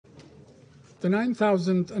The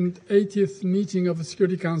 9,080th meeting of the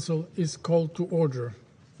Security Council is called to order.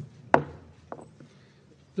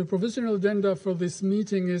 The provisional agenda for this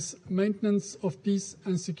meeting is Maintenance of Peace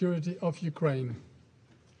and Security of Ukraine.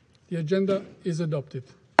 The agenda is adopted.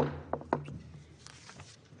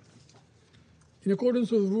 In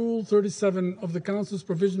accordance with Rule 37 of the Council's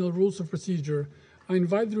Provisional Rules of Procedure, I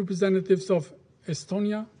invite the representatives of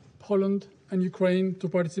Estonia, Poland, and Ukraine to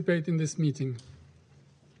participate in this meeting.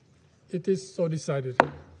 It is so decided.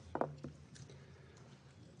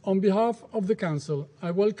 On behalf of the Council,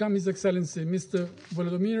 I welcome His Excellency Mr.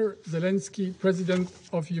 Volodymyr Zelenskyy, President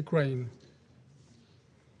of Ukraine.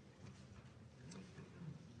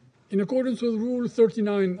 In accordance with Rule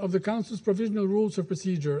 39 of the Council's Provisional Rules of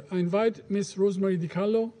Procedure, I invite Ms. Rosemary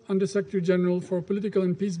DiCarlo, Under-Secretary General for Political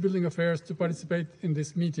and Peace-Building Affairs, to participate in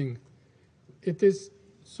this meeting. It is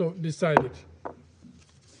so decided.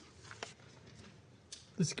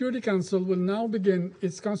 The Security Council will now begin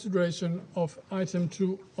its consideration of item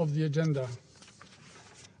 2 of the agenda.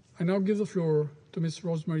 I now give the floor to Ms.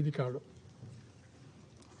 Rosemary DiCarlo.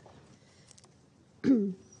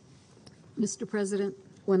 Mr. President,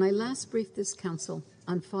 when I last briefed this Council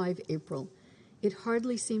on 5 April, it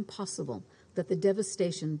hardly seemed possible that the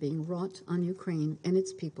devastation being wrought on Ukraine and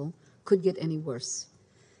its people could get any worse.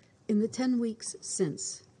 In the 10 weeks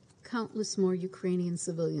since, countless more Ukrainian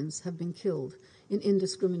civilians have been killed in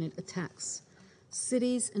indiscriminate attacks.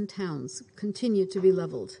 Cities and towns continue to be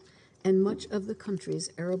leveled, and much of the country's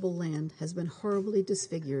arable land has been horribly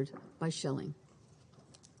disfigured by shelling.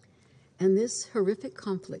 And this horrific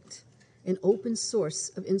conflict, an open source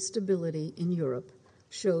of instability in Europe,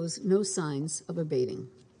 shows no signs of abating.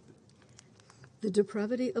 The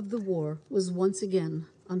depravity of the war was once again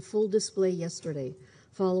on full display yesterday,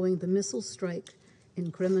 following the missile strike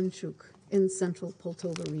in Kremenchuk in central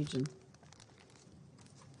Poltava region.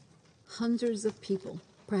 Hundreds of people,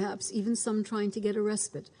 perhaps even some trying to get a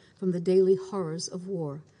respite from the daily horrors of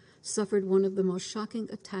war, suffered one of the most shocking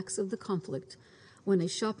attacks of the conflict when a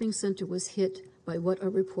shopping center was hit by what are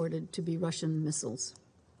reported to be Russian missiles.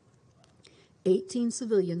 18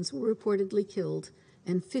 civilians were reportedly killed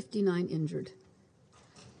and 59 injured.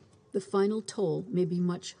 The final toll may be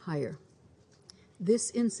much higher.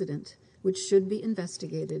 This incident, which should be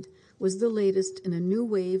investigated, was the latest in a new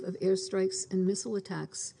wave of airstrikes and missile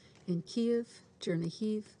attacks in Kiev,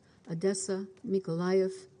 Chernihiv, Odessa,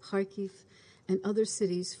 Mykolaiv, Kharkiv, and other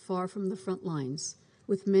cities far from the front lines,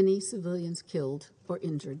 with many civilians killed or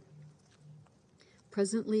injured.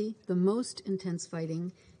 Presently, the most intense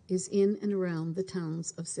fighting is in and around the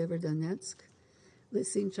towns of Severodonetsk,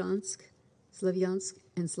 Lysychansk, Slavyansk,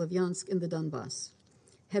 and Slavyansk in the Donbass.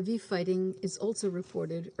 Heavy fighting is also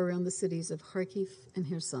reported around the cities of Kharkiv and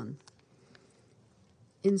Kherson.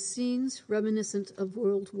 In scenes reminiscent of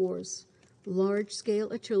world wars,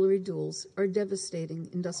 large-scale artillery duels are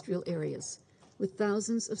devastating industrial areas, with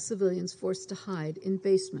thousands of civilians forced to hide in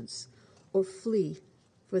basements or flee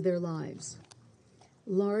for their lives.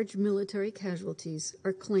 Large military casualties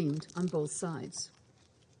are claimed on both sides.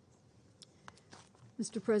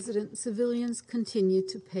 Mr. President, civilians continue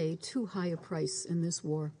to pay too high a price in this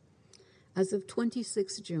war. As of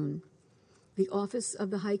 26 June, the Office of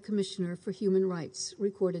the High Commissioner for Human Rights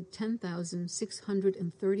recorded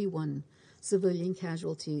 10,631 civilian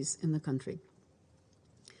casualties in the country,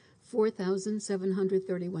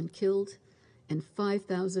 4,731 killed, and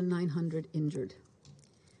 5,900 injured.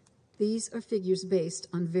 These are figures based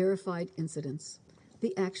on verified incidents.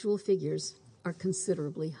 The actual figures are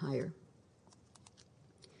considerably higher.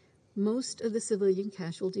 Most of the civilian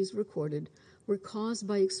casualties recorded were caused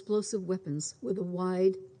by explosive weapons with a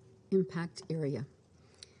wide impact area.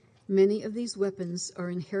 Many of these weapons are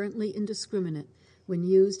inherently indiscriminate when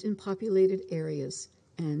used in populated areas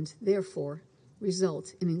and, therefore,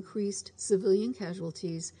 result in increased civilian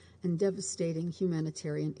casualties and devastating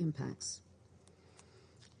humanitarian impacts.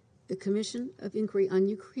 The Commission of Inquiry on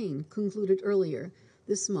Ukraine concluded earlier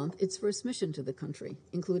this month its first mission to the country,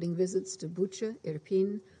 including visits to Bucha,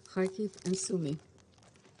 Irpin, Kharkiv, and Sumy.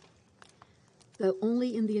 Though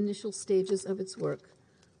only in the initial stages of its work,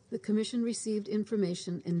 the Commission received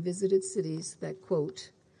information and visited cities that, quote,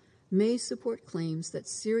 may support claims that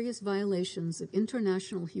serious violations of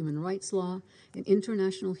international human rights law and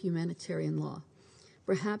international humanitarian law,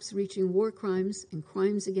 perhaps reaching war crimes and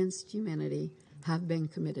crimes against humanity, have been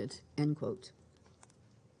committed, end quote.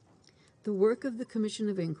 The work of the Commission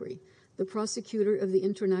of Inquiry, the prosecutor of the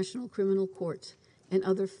International Criminal Court, and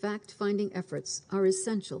other fact-finding efforts are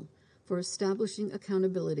essential for establishing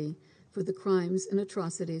accountability for the crimes and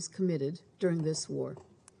atrocities committed during this war.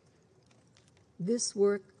 This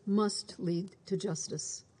work must lead to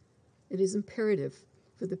justice. It is imperative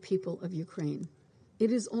for the people of Ukraine.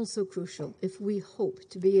 It is also crucial if we hope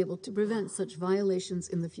to be able to prevent such violations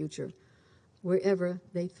in the future, wherever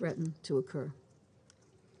they threaten to occur.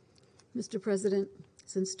 Mr. President,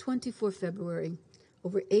 since 24 February,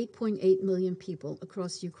 over 8.8 million people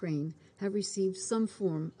across Ukraine have received some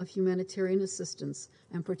form of humanitarian assistance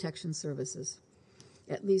and protection services.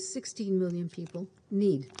 At least 16 million people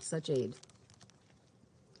need such aid.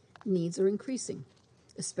 Needs are increasing,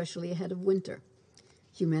 especially ahead of winter.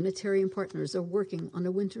 Humanitarian partners are working on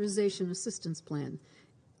a winterization assistance plan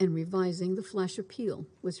and revising the flash appeal,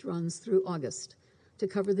 which runs through August, to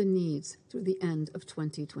cover the needs through the end of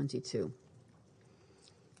 2022.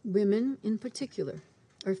 Women, in particular,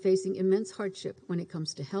 are facing immense hardship when it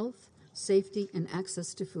comes to health, safety, and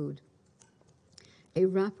access to food. A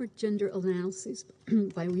rapid gender analysis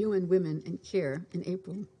by UN Women and Care in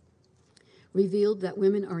April revealed that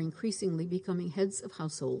women are increasingly becoming heads of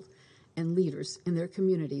household and leaders in their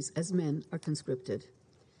communities as men are conscripted.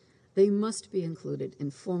 They must be included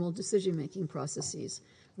in formal decision-making processes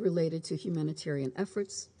related to humanitarian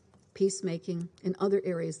efforts, peacemaking, and other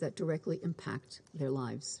areas that directly impact their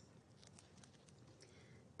lives.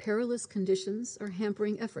 Perilous conditions are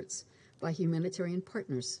hampering efforts by humanitarian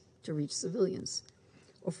partners to reach civilians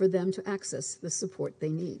or for them to access the support they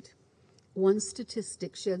need. One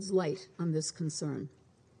statistic sheds light on this concern.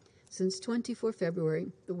 Since 24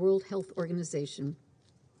 February, the World Health Organization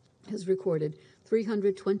has recorded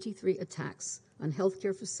 323 attacks on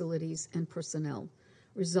healthcare facilities and personnel,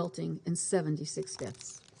 resulting in 76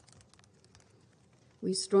 deaths.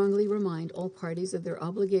 We strongly remind all parties of their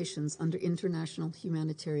obligations under international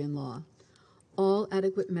humanitarian law. All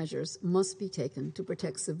adequate measures must be taken to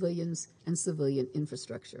protect civilians and civilian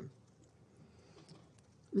infrastructure.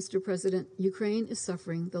 Mr. President, Ukraine is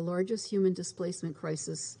suffering the largest human displacement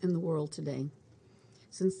crisis in the world today.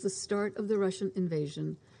 Since the start of the Russian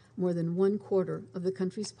invasion, more than 1/4 of the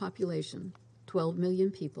country's population, 12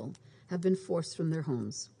 million people, have been forced from their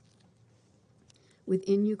homes.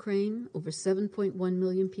 Within Ukraine, over 7.1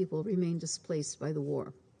 million people remain displaced by the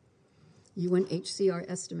war. UNHCR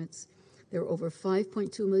estimates there are over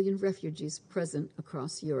 5.2 million refugees present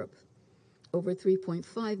across Europe. Over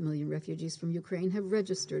 3.5 million refugees from Ukraine have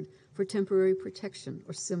registered for temporary protection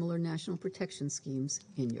or similar national protection schemes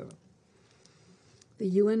in Europe. The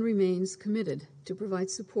UN remains committed to provide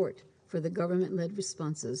support for the government-led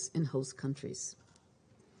responses in host countries.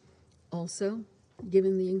 Also,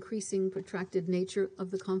 given the increasing protracted nature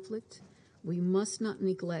of the conflict, we must not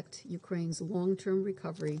neglect Ukraine's long-term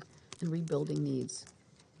recovery and rebuilding needs.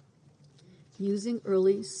 Using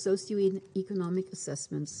early socioeconomic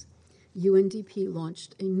assessments, UNDP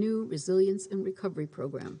launched a new resilience and recovery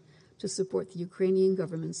program to support the Ukrainian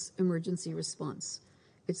government's emergency response,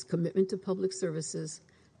 its commitment to public services,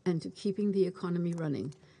 and to keeping the economy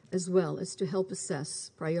running, as well as to help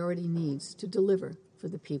assess priority needs to deliver for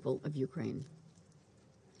the people of Ukraine.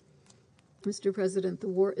 Mr. President, the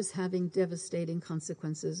war is having devastating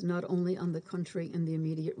consequences not only on the country and the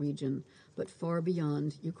immediate region, but far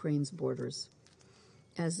beyond Ukraine's borders.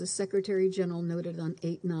 As the Secretary General noted on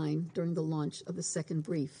 8/9 during the launch of the second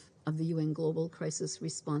brief of the UN Global Crisis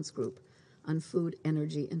Response Group on Food,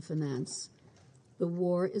 Energy, and Finance, the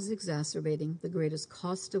war is exacerbating the greatest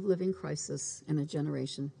cost of living crisis in a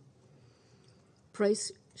generation.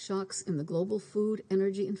 Price shocks in the global food,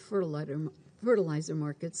 energy, and fertilizer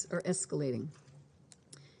markets are escalating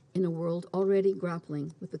in a world already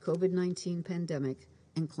grappling with the COVID-19 pandemic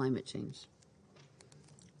and climate change.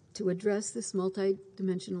 To address this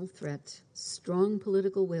multidimensional threat, strong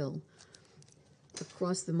political will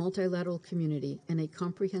across the multilateral community and a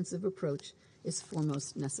comprehensive approach is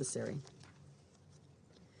foremost necessary.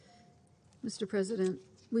 Mr. President,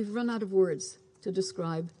 we've run out of words to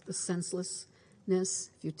describe the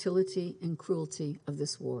senselessness, futility, and cruelty of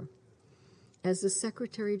this war. As the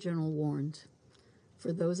Secretary General warned,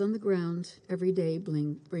 for those on the ground, every day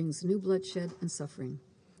brings new bloodshed and suffering.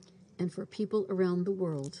 And for people around the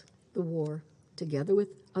world, the war, together with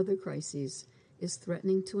other crises, is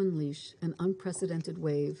threatening to unleash an unprecedented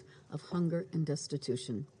wave of hunger and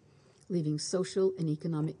destitution, leaving social and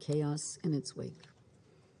economic chaos in its wake.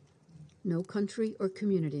 No country or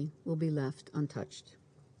community will be left untouched.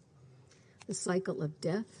 The cycle of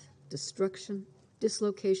death, destruction,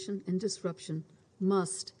 dislocation, and disruption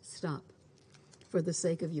must stop for the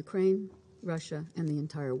sake of Ukraine, Russia, and the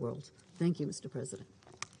entire world. Thank you, Mr. President.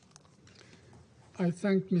 I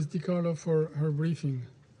thank Ms. DiCarlo for her briefing.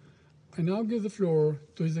 I now give the floor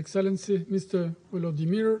to His Excellency Mr.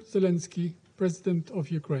 Volodymyr Zelenskyy, President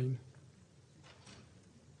of Ukraine.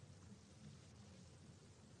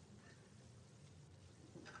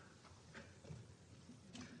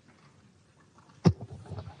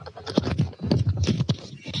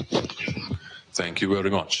 Thank you very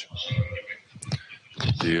much.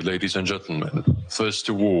 Dear ladies and gentlemen, first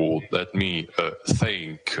of all, let me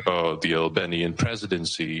thank the Albanian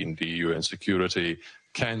presidency in the UN Security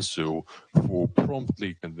Council for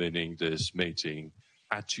promptly convening this meeting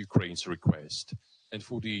at Ukraine's request and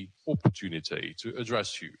for the opportunity to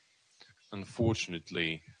address you.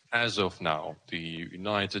 Unfortunately, as of now, the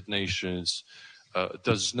United Nations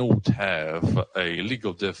does not have a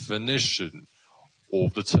legal definition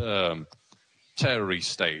of the term terrorist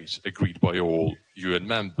state agreed by all UN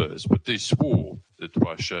members, but this war that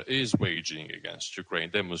Russia is waging against Ukraine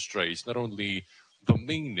demonstrates not only the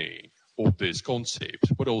meaning of this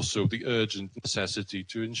concept, but also the urgent necessity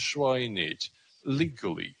to enshrine it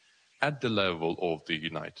legally at the level of the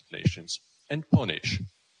United Nations and punish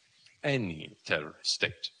any terrorist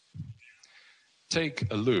state.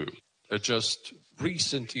 Take a look at just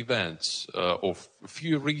recent events of a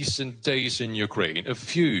few recent days in Ukraine, a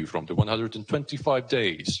few from the 125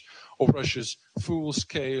 days of Russia's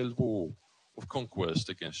full-scale war of conquest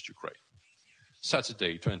against Ukraine.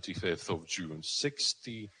 Saturday, 25th of June,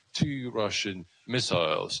 62 Russian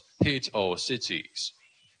missiles hit our cities.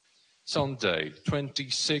 Sunday,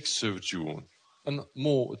 26th of June, and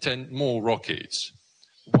 10 more rockets.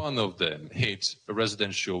 One of them hit a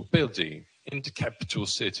residential building in the capital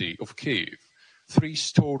city of Kyiv. 3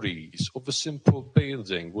 stories of a simple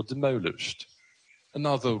building were demolished.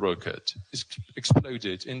 Another rocket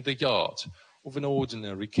exploded in the yard of an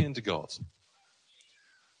ordinary kindergarten.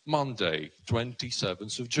 Monday,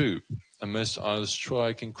 27th of June, a missile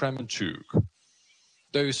strike in Kremenchuk.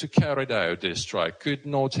 Those who carried out this strike could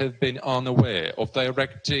not have been unaware of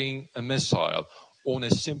directing a missile on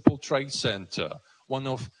a simple trade center, one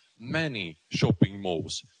of many shopping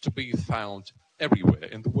malls to be found everywhere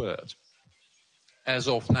in the world. As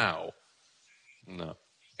of now,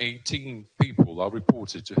 18 people are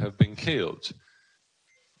reported to have been killed,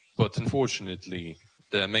 but unfortunately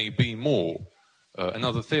there may be more.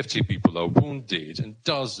 Another 50 people are wounded and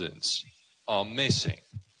dozens are missing.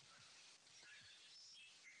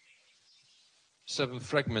 7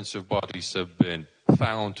 fragments of bodies have been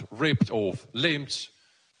found ripped off limbs,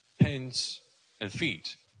 hands and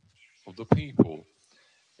feet of the people.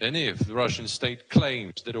 And if the Russian state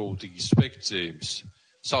claims that all these victims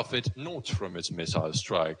suffered not from its missile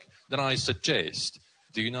strike, then I suggest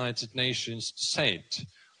the United Nations sent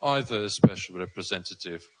either a special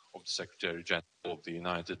representative of the Secretary General of the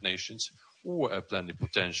United Nations or a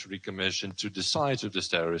plenipotentiary commission to decide of this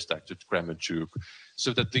terrorist act at Kremenchuk,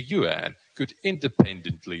 so that the UN could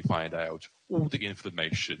independently find out all the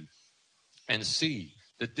information and see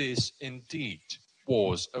that this indeed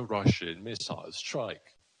was a Russian missile strike.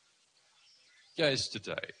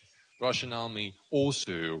 Yesterday, Russian army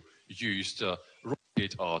also used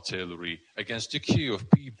rocket artillery against a queue of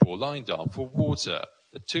people lined up for water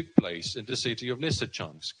that took place in the city of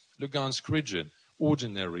Lysychansk, Lugansk region.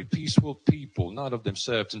 Ordinary, peaceful people, none of them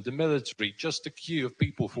served in the military, just a queue of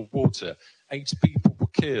people for water. 8 people were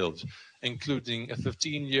killed, including a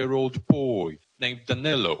 15-year-old boy named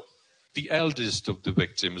Danilo. The eldest of the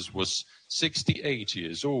victims was 68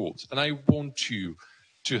 years old. And I want you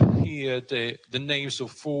to hear the names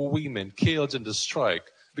of 4 women killed in the strike: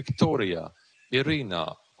 Victoria,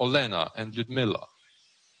 Irina, Olena, and Lyudmila.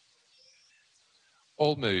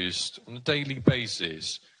 Almost on a daily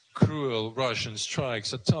basis, cruel Russian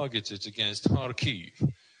strikes are targeted against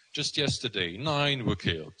Kharkiv. Just yesterday, 9 were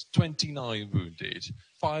killed, 29 wounded,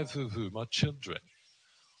 5 of whom are children.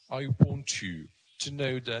 I want you to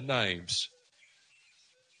know their names.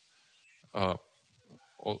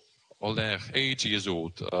 Oleg, 8 years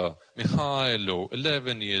old, Mikhailo,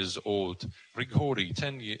 11 years old, Grigory,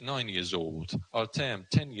 9 years old, Artem,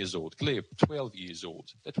 10 years old, Gleb, 12 years old.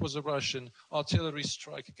 That was a Russian artillery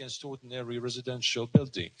strike against ordinary residential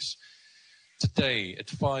buildings. Today, at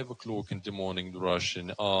 5 o'clock in the morning, the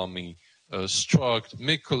Russian army struck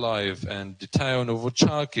Mykolaiv and the town of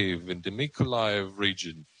Ochakiv in the Mykolaiv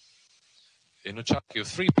region. In Ochakiv,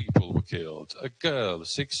 3 people were killed. A girl,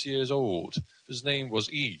 6 years old, whose name was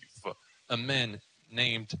Eve. A man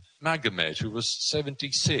named Magomed, who was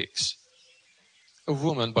 76. A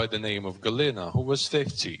woman by the name of Galina, who was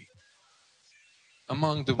 50.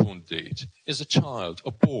 Among the wounded is a child,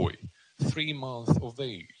 a boy, 3 months of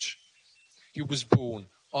age. He was born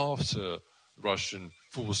after Russian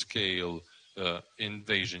full-scale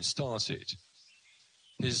invasion started.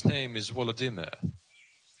 His name is Volodymyr,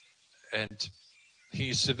 and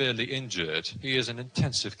he is severely injured. He is in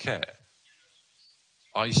intensive care.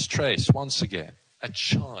 I stress once again, a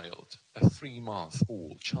child, a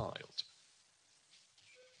 3-month-old child.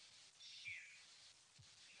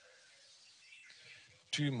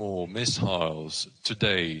 2 more missiles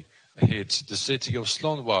today hit the city of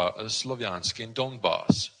Sloviansk in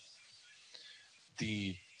Donbass.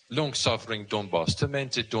 The long-suffering Donbass,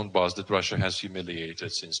 tormented Donbass that Russia has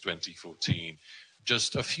humiliated since 2014.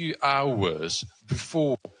 Just a few hours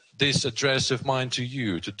before this address of mine to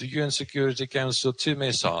you, to the UN Security Council, 2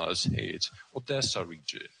 missiles hit Odessa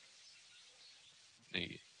region.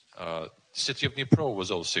 The city of Dnipro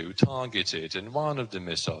was also targeted, and one of the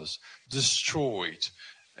missiles destroyed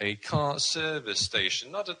a car service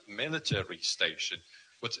station, not a military station,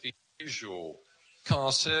 but a usual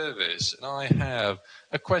car service. And I have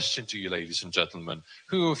a question to you, ladies and gentlemen.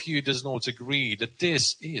 Who of you does not agree that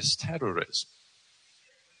this is terrorism?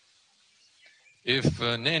 If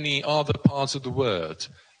in any other part of the world,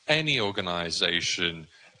 any organization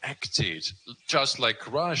acted just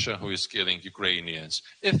like Russia, who is killing Ukrainians,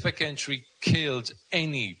 if a country killed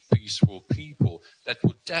any peaceful people, that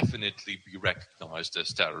would definitely be recognized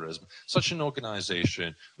as terrorism. Such an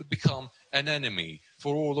organization would become an enemy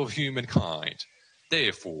for all of humankind.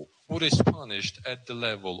 Therefore, what is punished at the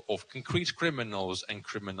level of concrete criminals and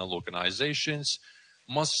criminal organizations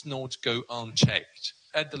must not go unchecked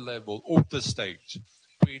at the level of the state,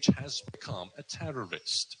 which has become a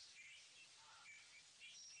terrorist.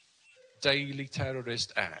 Daily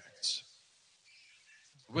terrorist acts,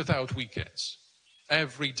 without weekends,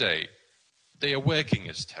 every day, they are working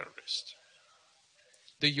as terrorists.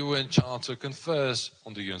 The UN Charter confers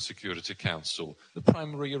on the UN Security Council the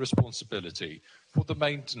primary responsibility for the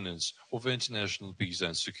maintenance of international peace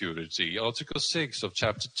and security. Article 6 of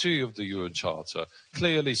Chapter 2 of the UN Charter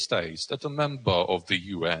clearly states that a member of the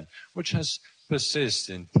UN, which has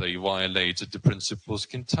persistently violated the principles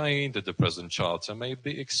contained in the present Charter, may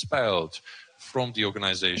be expelled from the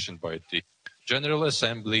organization by the General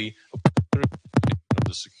Assembly of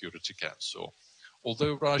the Security Council.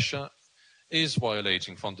 Although Russia is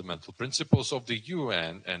violating fundamental principles of the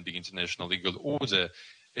UN and the international legal order,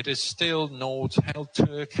 it is still not held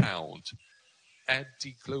to account at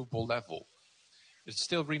the global level. It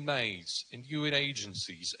still remains in UN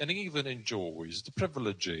agencies and even enjoys the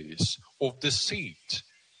privileges of the seat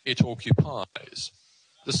it occupies,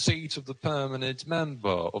 the seat of the permanent member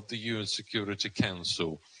of the UN Security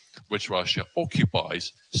Council, which Russia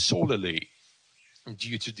occupies solely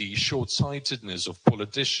due to the short-sightedness of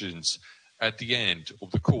politicians at the end of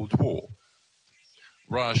the Cold War.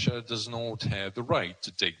 Russia does not have the right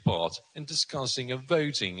to take part in discussing and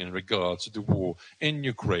voting in regard to the war in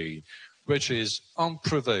Ukraine, which is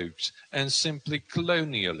unprovoked and simply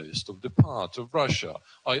colonialist of the part of Russia.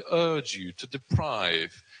 I urge you to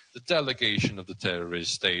deprive the delegation of the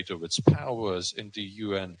terrorist state of its powers in the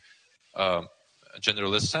UN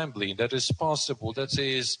General Assembly. That is possible, that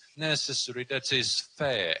is necessary, that is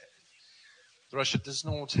fair. Russia does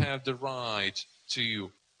not have the right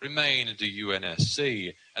to remain in the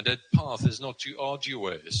UNSC, and that path is not too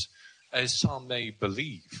arduous, as some may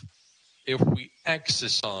believe. If we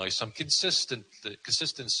exercise some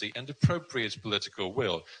consistency and appropriate political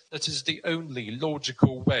will, that is the only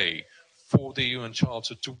logical way for the UN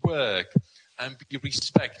Charter to work and be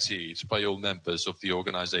respected by all members of the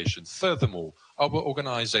organization. Furthermore, our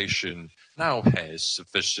organization now has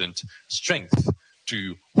sufficient strength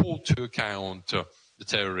to hold to account the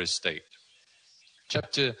terrorist state.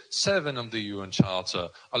 Chapter 7 of the UN Charter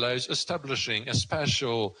allows establishing a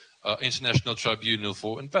special international tribunal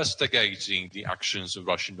for investigating the actions of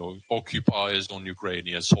Russian occupiers on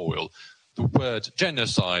Ukrainian soil. The word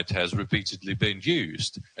genocide has repeatedly been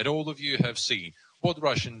used, and all of you have seen what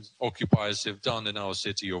Russian occupiers have done in our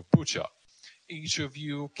city of Bucha. Each of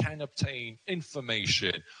you can obtain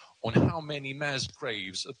information on how many mass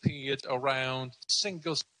graves appeared around the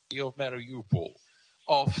single city of Mariupol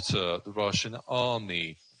after the Russian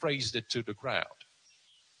army razed it to the ground.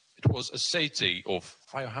 It was a city of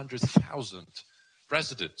 500,000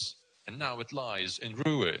 residents, and now it lies in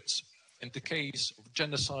ruins. In the case of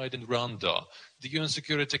genocide in Rwanda, the UN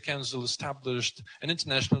Security Council established an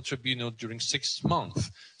international tribunal during 6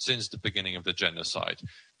 months since the beginning of the genocide.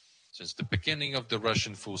 Since the beginning of the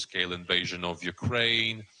Russian full-scale invasion of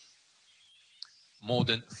Ukraine, more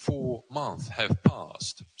than 4 months have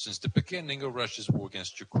passed since the beginning of Russia's war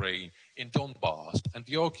against Ukraine in Donbass and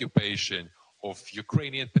the occupation of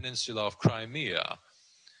Ukrainian peninsula of Crimea,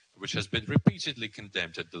 which has been repeatedly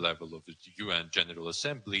condemned at the level of the UN General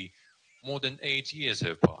Assembly. More than 8 years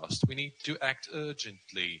have passed. We need to act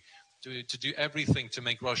urgently to do everything to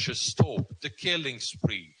make Russia stop the killing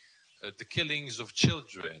spree, the killings of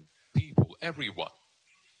children, people, everyone.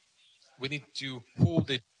 We need to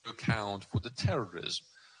hold it to account for the terrorism.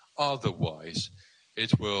 Otherwise,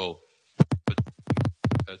 it will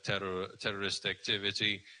terrorist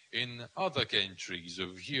activity in other countries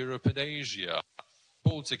of Europe and Asia,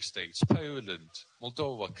 Baltic states, Poland,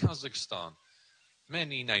 Moldova, Kazakhstan.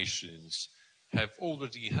 Many nations have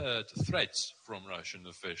already heard threats from Russian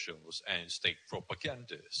officials and state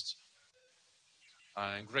propagandists.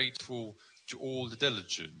 I am grateful to all the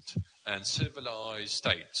diligent and civilized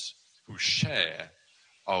states who share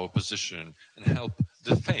our position and help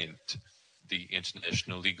defend the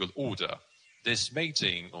international legal order. This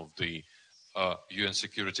meeting of the UN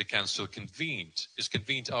Security Council is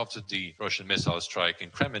convened after the Russian missile strike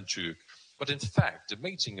in Kremenchuk. But in fact, the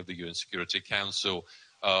meeting of the UN Security Council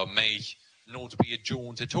may not be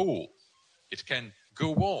adjourned at all. It can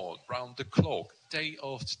go on round the clock, day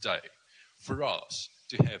after day, for us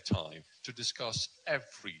to have time to discuss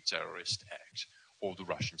every terrorist act of the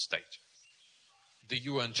Russian state. The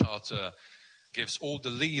UN Charter gives all the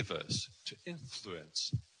levers to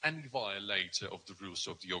influence any violator of the rules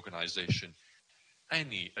of the organization,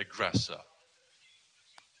 any aggressor,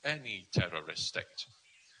 any terrorist state.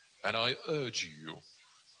 And I urge you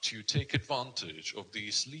to take advantage of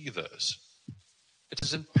these levers. It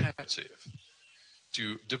is imperative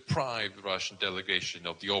to deprive the Russian delegation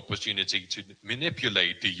of the opportunity to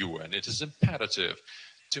manipulate the UN. It is imperative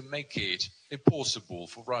to make it impossible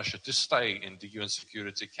for Russia to stay in the UN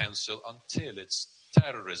Security Council until its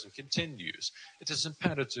terrorism continues. It is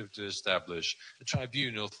imperative to establish a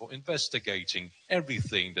tribunal for investigating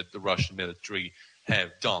everything that the Russian military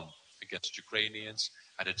have done against Ukrainians,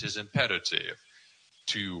 and it is imperative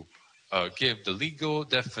to give the legal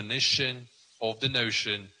definition of the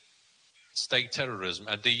notion state terrorism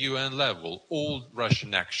at the UN level. All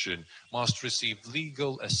Russian action must receive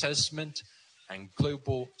legal assessment and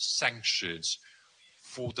global sanctions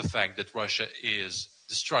for the fact that Russia is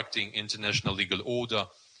destructing international legal order.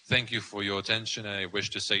 Thank you for your attention. I wish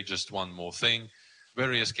to say just one more thing.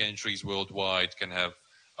 Various countries worldwide can have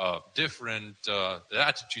different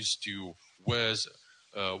attitudes to wars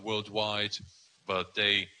worldwide, but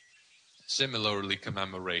they similarly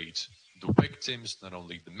commemorate the victims, not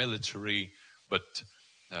only the military, but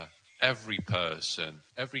every person,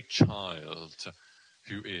 every child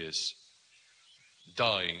who is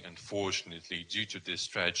dying, unfortunately, due to this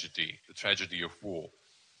tragedy, the tragedy of war.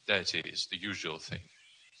 That is the usual thing.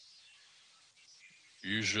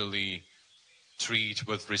 Usually treat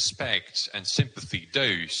with respect and sympathy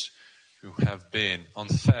those who have been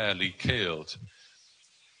unfairly killed,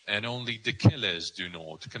 and only the killers do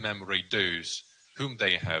not commemorate those whom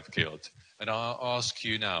they have killed. And I ask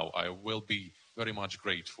you now, I will be very much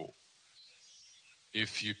grateful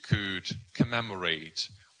if you could commemorate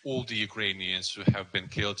all the Ukrainians who have been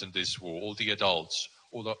killed in this war, all the adults,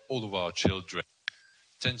 all of our children,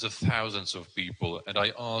 tens of thousands of people, and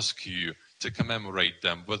I ask you to commemorate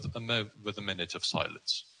them with a minute of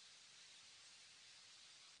silence.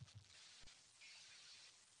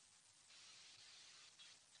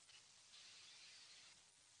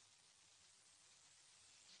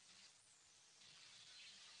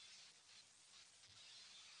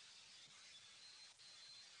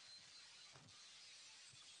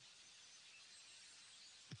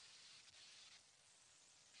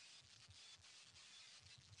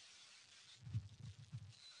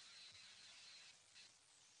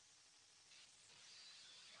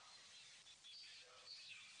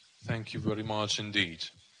 Thank you very much indeed.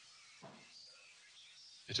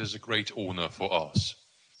 It is a great honor for us.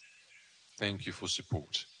 Thank you for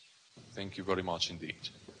support. Thank you very much indeed.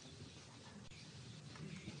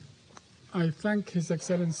 I thank His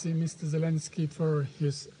Excellency Mr. Zelenskyy for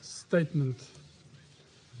his statement.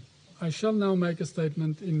 I shall now make a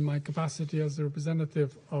statement in my capacity as the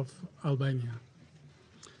representative of Albania.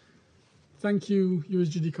 Thank you,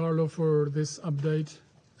 USG Di Carlo, for this update.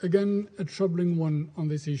 Again, a troubling one on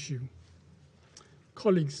this issue.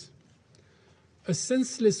 Colleagues, a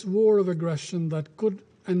senseless war of aggression that could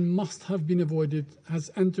and must have been avoided has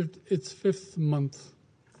entered its 5th month.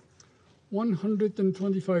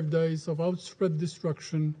 125 days of outspread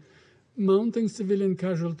destruction, mounting civilian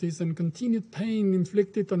casualties, and continued pain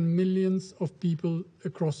inflicted on millions of people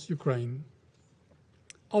across Ukraine.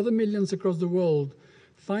 Other millions across the world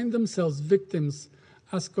find themselves victims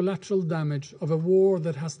as collateral damage of a war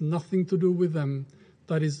that has nothing to do with them,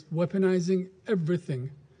 that is weaponizing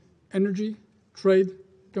everything: energy, trade,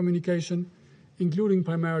 communication, including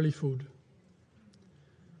primarily food.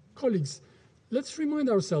 Colleagues, let's remind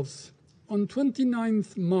ourselves, on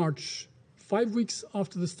 29th March, 5 weeks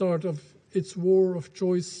after the start of its war of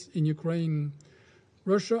choice in Ukraine,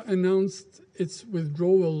 Russia announced its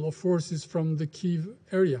withdrawal of forces from the Kyiv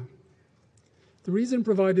area. The reason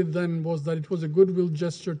provided then was that it was a goodwill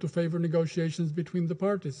gesture to favor negotiations between the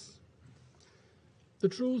parties. The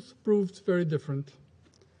truth proved very different.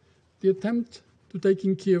 The attempt to take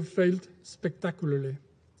in Kiev failed spectacularly.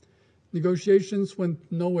 Negotiations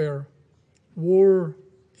went nowhere. War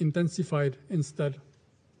intensified instead.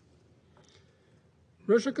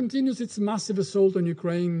 Russia continues its massive assault on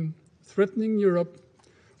Ukraine, threatening Europe,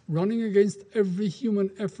 running against every human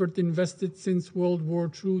effort invested since World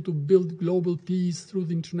War II to build global peace through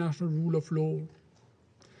the international rule of law.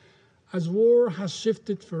 As war has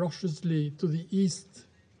shifted ferociously to the east,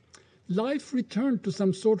 life returned to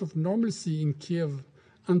some sort of normalcy in Kiev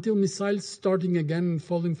until missiles starting again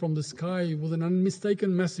falling from the sky with an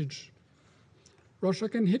unmistaken message. Russia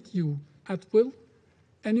can hit you at will,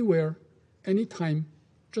 anywhere, anytime,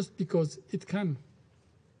 just because it can.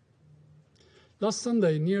 Last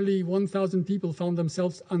Sunday, nearly 1,000 people found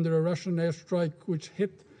themselves under a Russian airstrike which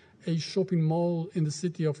hit a shopping mall in the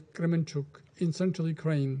city of Kremenchuk in central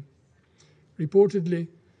Ukraine. Reportedly,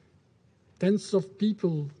 tens of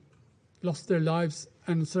people lost their lives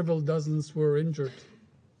and several dozens were injured.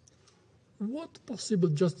 What possible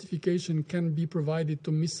justification can be provided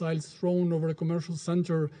to missiles thrown over a commercial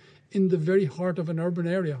center in the very heart of an urban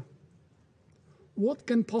area? What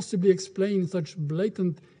can possibly explain such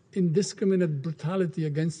blatant, indiscriminate brutality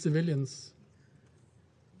against civilians?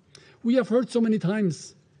 We have heard so many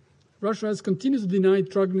times Russia has continued to deny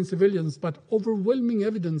targeting civilians, but overwhelming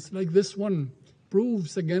evidence like this one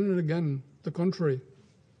proves again and again the contrary.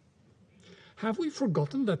 Have we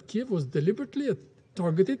forgotten that Kiev was deliberately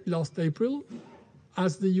targeted last April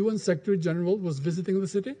as the UN Secretary General was visiting the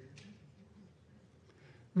city?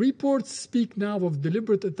 Reports speak now of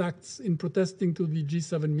deliberate attacks in protesting to the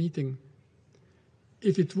G7 meeting.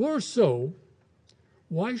 If it were so,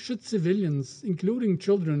 why should civilians, including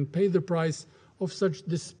children, pay the price of such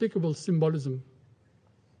despicable symbolism?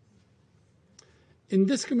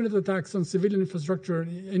 Indiscriminate attacks on civilian infrastructure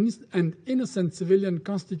and innocent civilians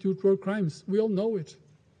constitute war crimes. We all know it.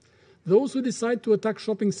 Those who decide to attack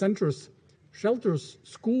shopping centers, shelters,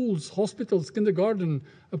 schools, hospitals, kindergarten,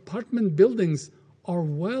 apartment buildings are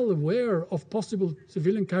well aware of possible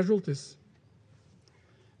civilian casualties.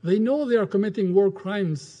 They know they are committing war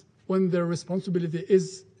crimes when their responsibility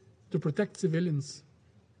is to protect civilians.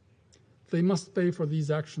 They must pay for these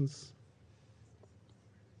actions.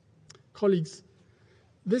 Colleagues,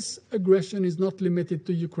 this aggression is not limited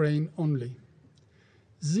to Ukraine only.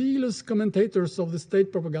 Zealous commentators of the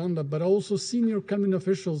state propaganda, but also senior Kremlin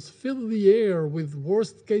officials, fill the air with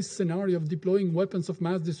worst-case scenario of deploying weapons of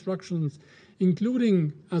mass destruction,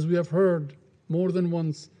 including, as we have heard more than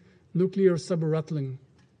once, nuclear saber rattling.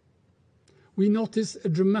 We notice a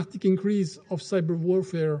dramatic increase of cyber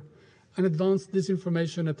warfare and advanced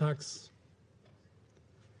disinformation attacks.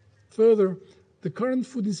 Further, the current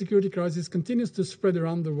food insecurity crisis continues to spread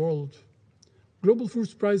around the world. Global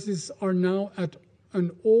food prices are now at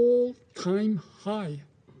an all-time high.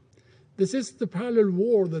 This is the parallel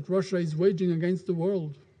war that Russia is waging against the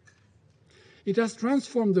world. It has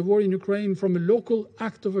transformed the war in Ukraine from a local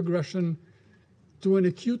act of aggression to an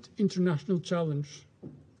acute international challenge.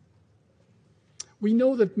 We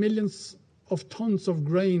know that millions of tons of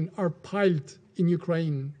grain are piled in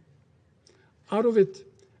Ukraine. Out of it,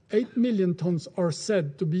 8 million tons are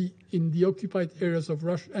said to be in the occupied areas of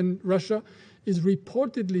Russia, and Russia is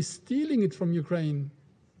reportedly stealing it from Ukraine.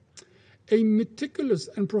 A meticulous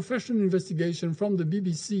and professional investigation from the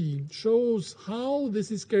BBC shows how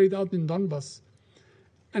this is carried out in Donbass,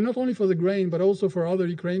 and not only for the grain, but also for other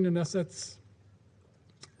Ukrainian assets.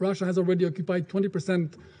 Russia has already occupied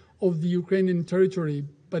 20% of the Ukrainian territory,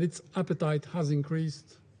 but its appetite has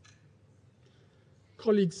increased.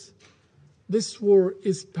 Colleagues, this war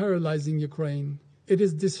is paralyzing Ukraine. It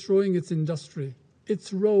is destroying its industry,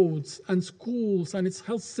 its roads and schools and its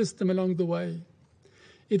health system along the way.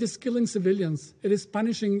 It is killing civilians. It is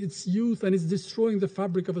punishing its youth and is destroying the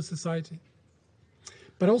fabric of a society.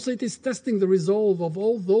 But also it is testing the resolve of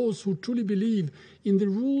all those who truly believe in the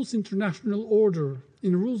rules-based international order,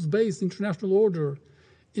 in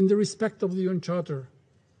the respect of the UN Charter.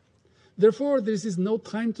 Therefore, this is no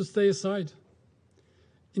time to stay aside.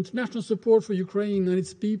 International support for Ukraine and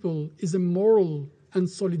its people is a moral and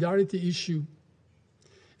solidarity issue.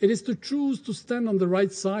 It is to choose to stand on the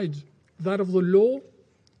right side, that of the law,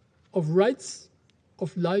 of rights,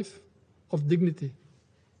 of life, of dignity.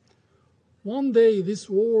 One day this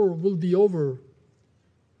war will be over,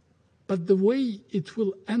 but the way it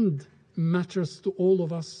will end matters to all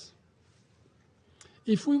of us.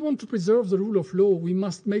 If we want to preserve the rule of law, we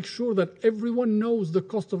must make sure that everyone knows the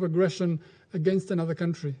cost of aggression against another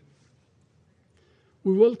country.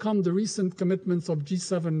 We welcome the recent commitments of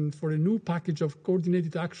G7 for a new package of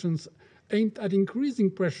coordinated actions aimed at increasing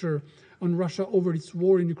pressure on Russia over its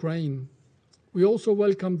war in Ukraine. We also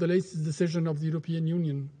welcome the latest decision of the European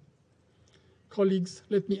Union. Colleagues,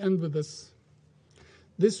 let me end with this.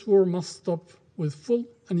 This war must stop with full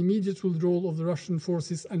and immediate withdrawal of the Russian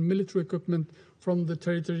forces and military equipment from the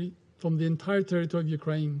entire territory of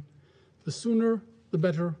Ukraine. The sooner, the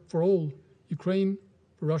better for all, Ukraine,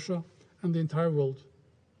 for Russia, and the entire world.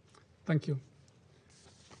 Thank you.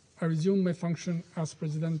 I resume my function as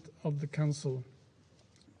President of the Council.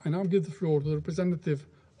 I now give the floor to the representative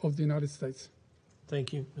of the United States.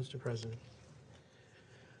 Thank you, Mr. President.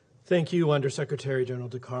 Thank you, Undersecretary General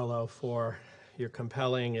DiCarlo, for your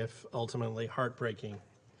compelling, if ultimately heartbreaking,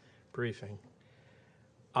 briefing.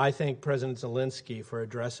 I thank President Zelenskyy for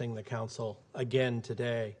addressing the Council again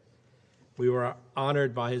today. We were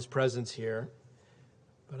honored by his presence here,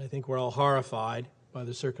 but I think we're all horrified by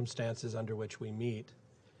the circumstances under which we meet.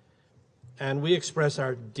 And we express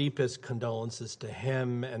our deepest condolences to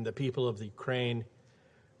him and the people of the Ukraine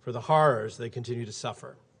for the horrors they continue to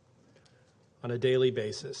suffer on a daily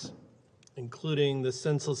basis, including the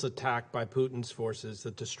senseless attack by Putin's forces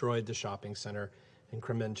that destroyed the shopping center in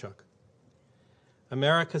Kremenchuk.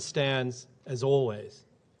 America stands, as always,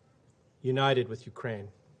 united with Ukraine.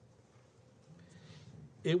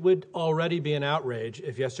 It would already be an outrage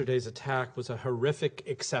if yesterday's attack was a horrific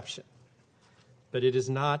exception, but it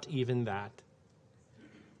is not even that.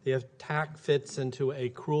 The attack fits into a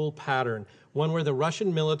cruel pattern, one where the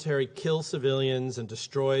Russian military kills civilians and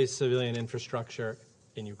destroys civilian infrastructure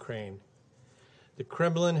in Ukraine. The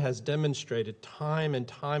Kremlin has demonstrated time and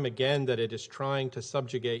time again that it is trying to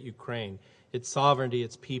subjugate Ukraine, its sovereignty,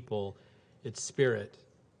 its people, its spirit.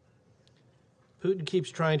 Putin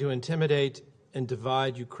keeps trying to intimidate and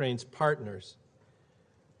divide Ukraine's partners.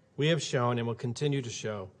 We have shown and will continue to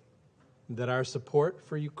show that our support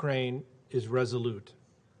for Ukraine is resolute.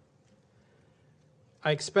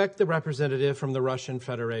 I expect the representative from the Russian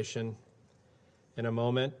Federation in a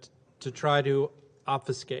moment to try to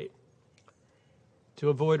obfuscate, to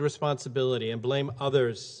avoid responsibility and blame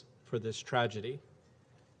others for this tragedy.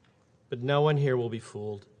 But no one here will be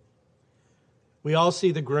fooled. We all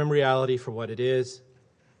see the grim reality for what it is,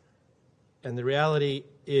 and the reality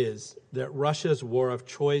is that Russia's war of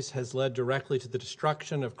choice has led directly to the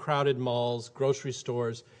destruction of crowded malls, grocery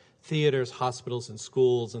stores, theaters, hospitals, and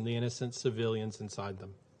schools, and the innocent civilians inside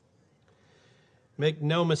them. Make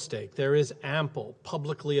no mistake, there is ample,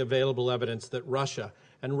 publicly available evidence that Russia,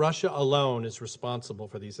 and Russia alone, is responsible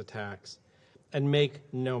for these attacks. And make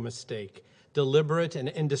no mistake, deliberate and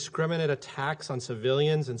indiscriminate attacks on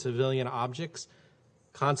civilians and civilian objects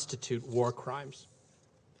constitute war crimes.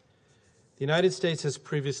 The United States has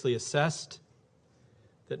previously assessed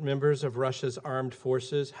that members of Russia's armed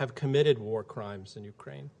forces have committed war crimes in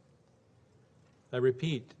Ukraine. I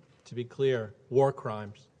repeat, to be clear, war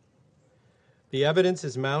crimes. The evidence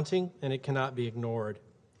is mounting, and it cannot be ignored.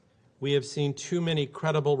 We have seen too many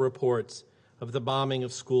credible reports of the bombing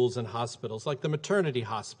of schools and hospitals, like the maternity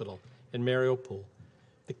hospital in Mariupol,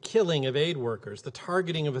 the killing of aid workers, the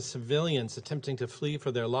targeting of civilians attempting to flee for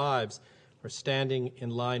their lives or standing in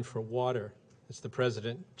line for water, as the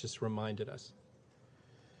President just reminded us.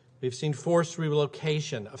 We've seen forced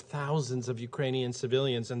relocation of thousands of Ukrainian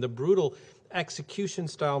civilians and the brutal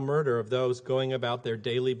execution-style murder of those going about their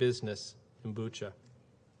daily business in Bucha.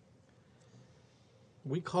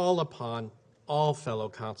 We call upon all fellow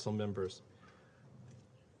council members,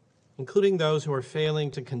 including those who are failing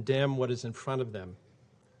to condemn what is in front of them,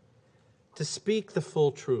 to speak the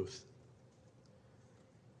full truth.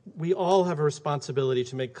 We all have a responsibility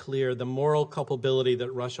to make clear the moral culpability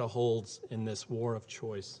that Russia holds in this war of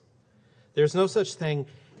choice. There's no such thing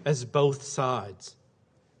as both sides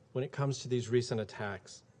when it comes to these recent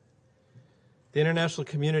attacks. The international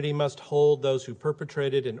community must hold those who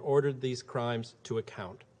perpetrated and ordered these crimes to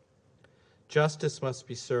account. Justice must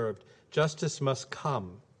be served. Justice must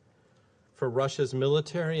come for Russia's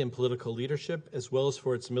military and political leadership, as well as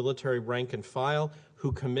for its military rank and file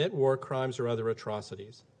who commit war crimes or other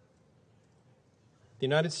atrocities. The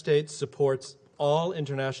United States supports all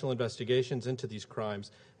international investigations into these crimes,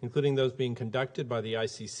 including those being conducted by the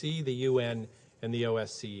ICC, the UN, and the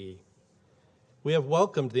OSCE. We have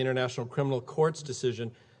welcomed the International Criminal Court's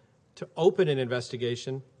decision to open an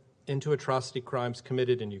investigation into atrocity crimes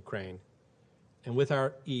committed in Ukraine. And with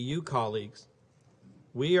our EU colleagues,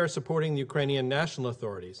 we are supporting the Ukrainian national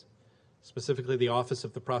authorities, specifically the Office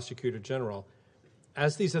of the Prosecutor General,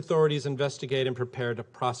 as these authorities investigate and prepare to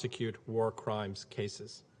prosecute war crimes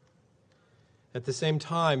cases. At the same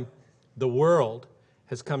time, the world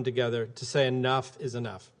has come together to say enough is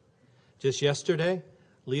enough. Just yesterday,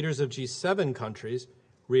 leaders of G7 countries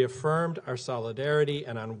reaffirmed our solidarity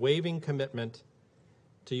and unwavering commitment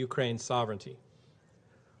to Ukraine's sovereignty.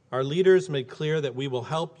 Our leaders made clear that we will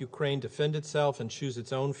help Ukraine defend itself and choose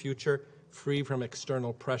its own future, free from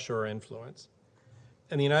external pressure or influence.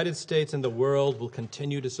 And the United States and the world will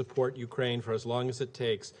continue to support Ukraine for as long as it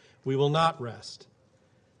takes. We will not rest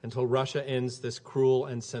until Russia ends this cruel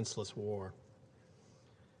and senseless war.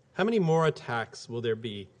 How many more attacks will there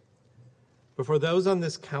be before those on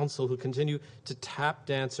this council who continue to tap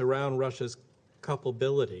dance around Russia's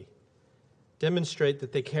culpability demonstrate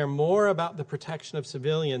that they care more about the protection of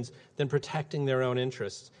civilians than protecting their own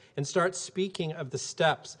interests, and start speaking of the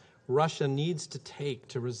steps Russia needs to take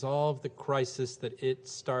to resolve the crisis that it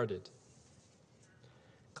started?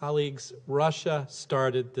 Colleagues, Russia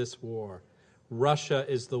started this war. Russia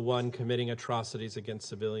is the one committing atrocities against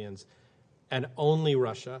civilians, and only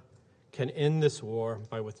Russia can end this war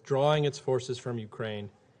by withdrawing its forces from Ukraine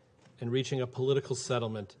and reaching a political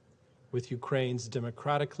settlement with Ukraine's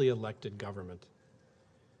democratically elected government.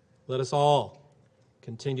 Let us all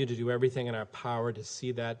continue to do everything in our power to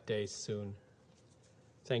see that day soon.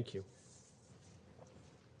 Thank you.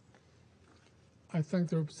 I thank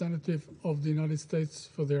the representative of the United States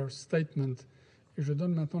for their statement. Et je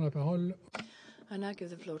donne maintenant la parole. I now give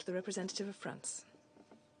the floor to the representative of France.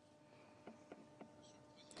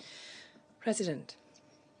 President,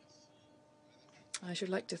 I should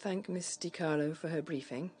like to thank Ms. Di Carlo for her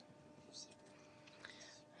briefing,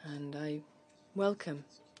 and I welcome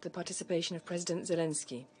the participation of President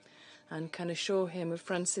Zelenskyy and can assure him of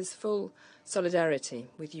France's full solidarity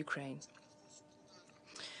with Ukraine.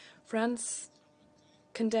 France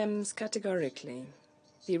condemns categorically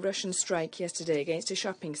the Russian strike yesterday against a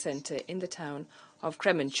shopping centre in the town of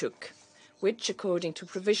Kremenchuk, which, according to a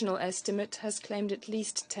provisional estimate, has claimed at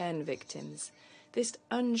least 10 victims. This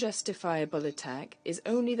unjustifiable attack is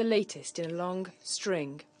only the latest in a long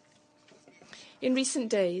string. In recent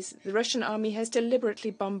days, the Russian army has deliberately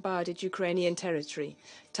bombarded Ukrainian territory,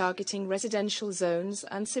 targeting residential zones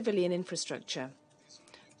and civilian infrastructure,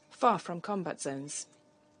 far from combat zones.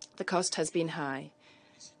 The cost has been high.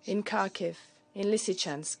 In Kharkiv, in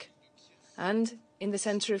Lysychansk, and in the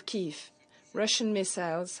center of Kyiv, Russian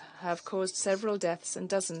missiles have caused several deaths and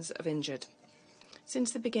dozens of injured.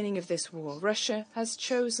 Since the beginning of this war, Russia has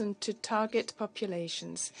chosen to target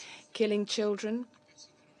populations, killing children,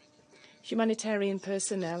 humanitarian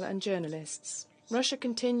personnel and journalists. Russia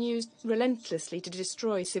continues relentlessly to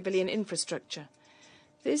destroy civilian infrastructure.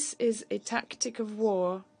 This is a tactic of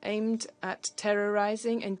war aimed at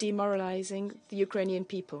terrorizing and demoralizing the Ukrainian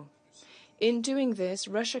people. In doing this,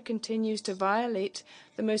 Russia continues to violate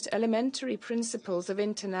the most elementary principles of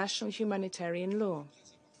international humanitarian law.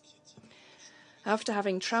 After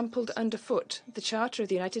having trampled underfoot the Charter of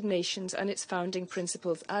the United Nations and its founding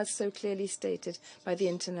principles, as so clearly stated by the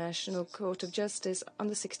International Court of Justice on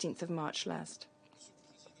the 16th of March last.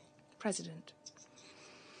 President,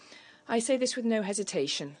 I say this with no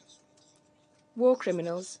hesitation. War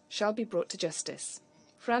criminals shall be brought to justice.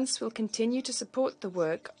 France will continue to support the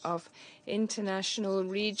work of international,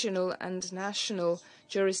 regional and national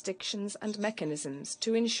jurisdictions and mechanisms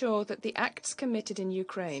to ensure that the acts committed in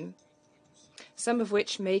Ukraine, some of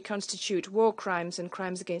which may constitute war crimes and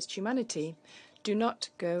crimes against humanity, do not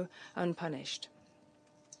go unpunished.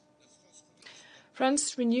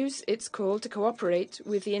 France renews its call to cooperate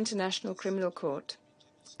with the International Criminal Court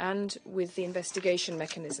and with the investigation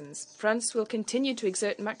mechanisms. France will continue to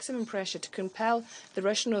exert maximum pressure to compel the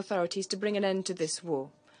Russian authorities to bring an end to this war.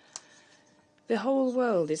 The whole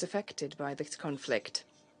world is affected by this conflict.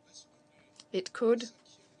 It could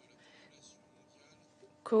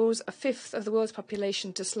cause a fifth of the world's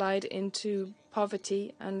population to slide into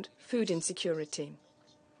poverty and food insecurity.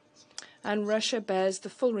 And Russia bears the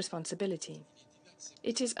full responsibility.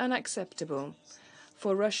 It is unacceptable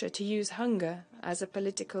for Russia to use hunger as a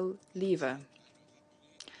political lever.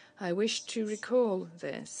 I wish to recall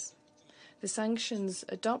this. The sanctions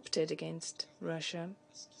adopted against Russia,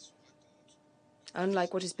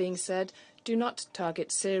 unlike what is being said, do not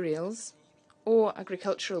target cereals or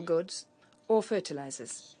agricultural goods or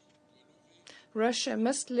fertilizers. Russia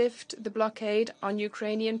must lift the blockade on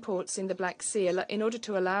Ukrainian ports in the Black Sea in order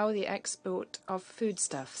to allow the export of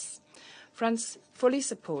foodstuffs. France fully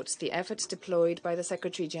supports the efforts deployed by the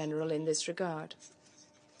Secretary-General in this regard.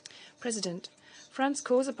 President, France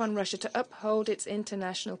calls upon Russia to uphold its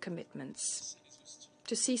international commitments,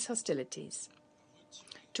 to cease hostilities,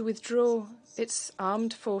 to withdraw its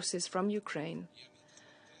armed forces from Ukraine,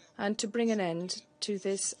 and to bring an end to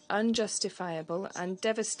this unjustifiable and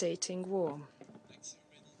devastating war.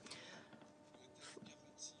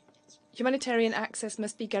 Humanitarian access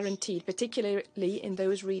must be guaranteed, particularly in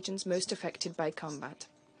those regions most affected by combat.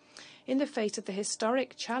 In the face of the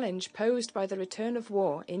historic challenge posed by the return of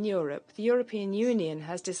war in Europe, the European Union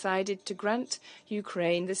has decided to grant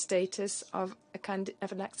Ukraine the status of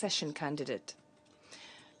an accession candidate.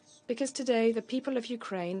 Because today the people of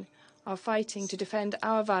Ukraine are fighting to defend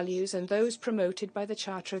our values and those promoted by the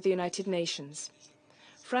Charter of the United Nations.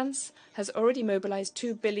 France has already mobilized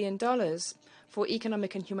 $2 billion for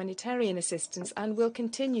economic and humanitarian assistance and will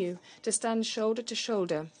continue to stand shoulder to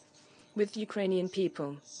shoulder with the Ukrainian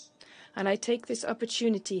people. And I take this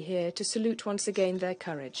opportunity here to salute once again their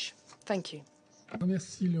courage. Thank you.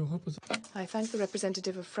 I thank the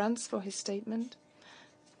representative of France for his statement.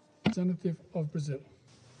 Representative of Brazil.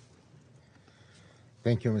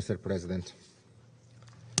 Thank you, Mr. President.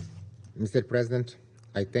 Mr. President,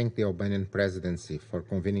 I thank the Albanian presidency for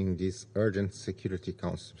convening this urgent Security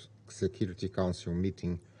Council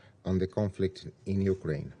meeting on the conflict in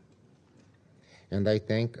Ukraine. And I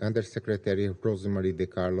thank Undersecretary Rosemary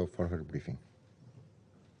DiCarlo for her briefing.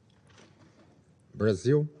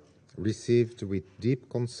 Brazil received with deep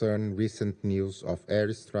concern recent news of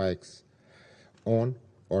airstrikes on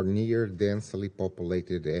or near densely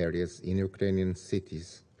populated areas in Ukrainian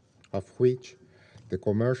cities, of which the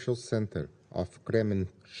commercial center of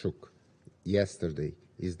Kremenchuk yesterday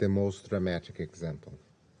is the most dramatic example.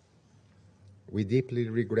 We deeply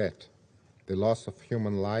regret the loss of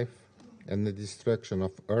human life and the destruction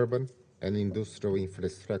of urban and industrial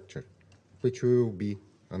infrastructure, which will be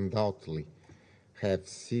undoubtedly have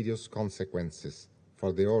serious consequences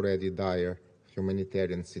for the already dire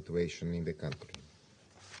humanitarian situation in the country.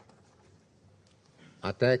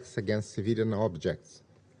 Attacks against civilian objects,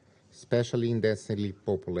 especially in densely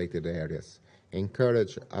populated areas,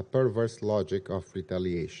 encourage a perverse logic of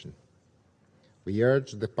retaliation. We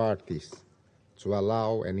urge the parties to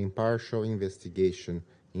allow an impartial investigation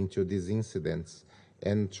into these incidents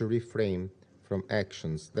and to refrain from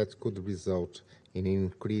actions that could result in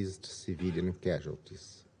increased civilian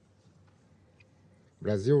casualties.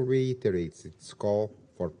 Brazil reiterates its call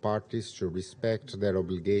for parties to respect their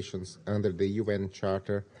obligations under the UN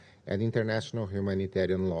Charter and international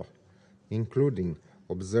humanitarian law, including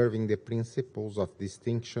observing the principles of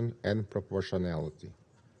distinction and proportionality.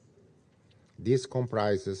 This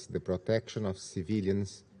comprises the protection of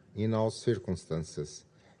civilians in all circumstances,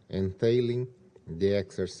 entailing the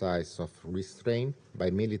exercise of restraint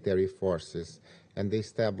by military forces and the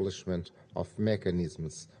establishment of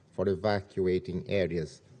mechanisms for evacuating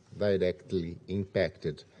areas directly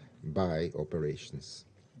impacted by operations.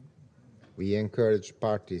 We encourage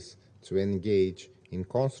parties to engage in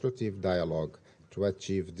constructive dialogue to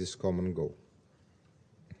achieve this common goal.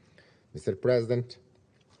 Mr. President,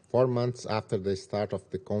 4 months after the start of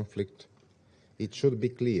the conflict, it should be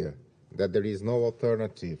clear that there is no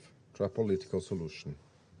alternative to a political solution.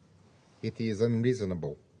 It is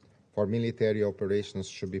unreasonable for military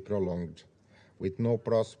operations to be prolonged, with no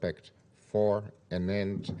prospect for an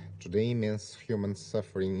end to the immense human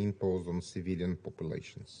suffering imposed on civilian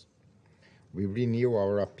populations. We renew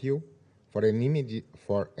our appeal for an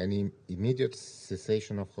immediate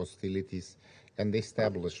cessation of hostilities and the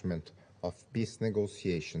establishment of peace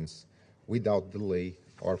negotiations without delay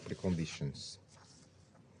or preconditions.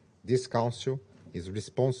 This Council is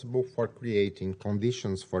responsible for creating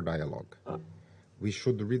conditions for dialogue. We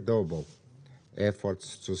should redouble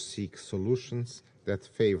efforts to seek solutions that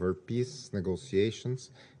favor peace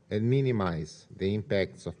negotiations and minimize the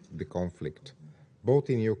impacts of the conflict,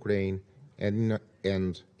 both in Ukraine and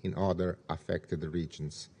in other affected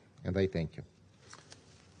regions. And I thank you.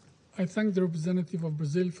 I thank the representative of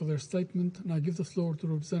Brazil for their statement, and I give the floor to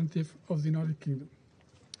the representative of the United Kingdom.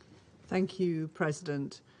 Thank you,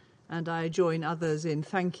 President. And I join others in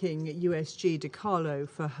thanking USG DiCarlo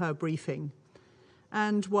for her briefing.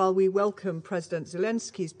 And while we welcome President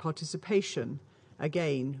Zelenskyy's participation,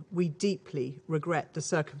 again, we deeply regret the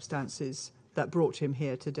circumstances that brought him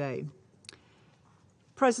here today.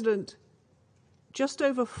 President, just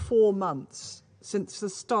over 4 months since the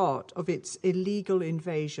start of its illegal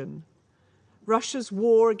invasion, Russia's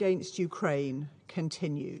war against Ukraine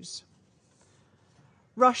continues.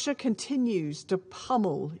 Russia continues to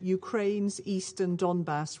pummel Ukraine's eastern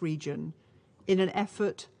Donbass region in an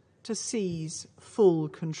effort to seize full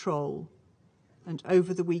control. And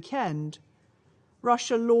over the weekend,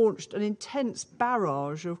 Russia launched an intense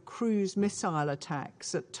barrage of cruise missile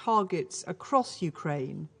attacks at targets across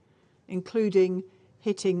Ukraine, including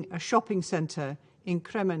hitting a shopping centre in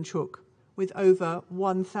Kremenchuk with over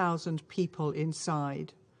 1,000 people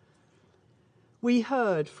inside. We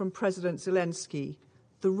heard from President Zelenskyy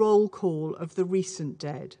the roll call of the recent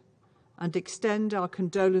dead, and extend our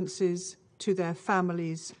condolences to their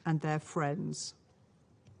families and their friends.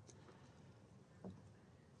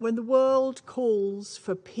 When the world calls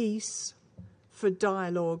for peace, for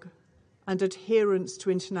dialogue, and adherence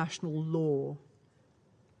to international law,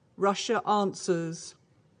 Russia answers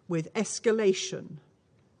with escalation,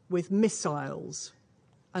 with missiles,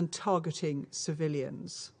 and targeting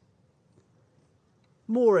civilians.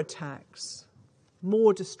 More attacks,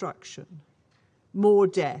 more destruction, more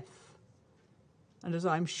death, and as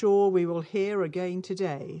I'm sure we will hear again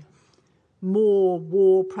today, more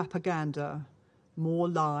war propaganda, more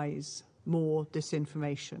lies, more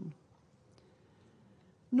disinformation.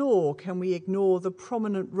 Nor can we ignore the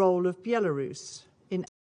prominent role of Belarus in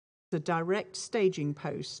the direct staging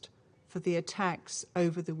post for the attacks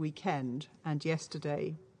over the weekend and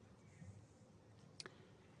yesterday.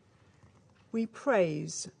 We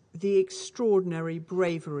praise the extraordinary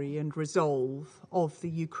bravery and resolve of the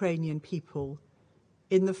Ukrainian people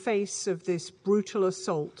in the face of this brutal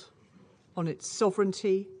assault on its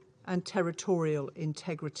sovereignty and territorial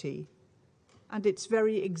integrity and its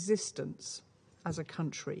very existence as a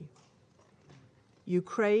country.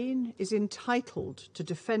 Ukraine is entitled to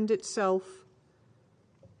defend itself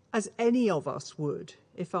as any of us would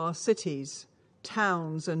if our cities,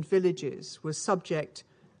 towns and villages were subject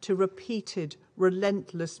to repeated,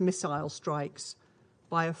 relentless missile strikes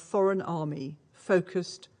by a foreign army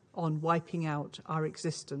focused on wiping out our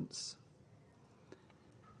existence.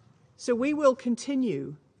 So we will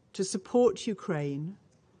continue to support Ukraine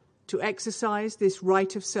to exercise this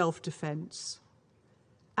right of self-defense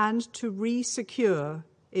and to re-secure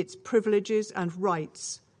its privileges and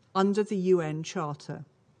rights under the UN Charter.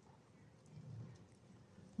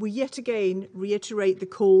 We yet again reiterate the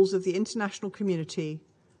calls of the international community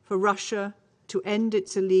for Russia to end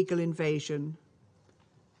its illegal invasion,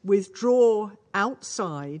 withdraw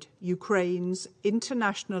outside Ukraine's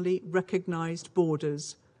internationally recognized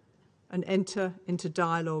borders, and enter into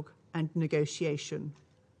dialogue and negotiation.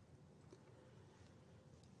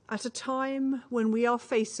 At a time when we are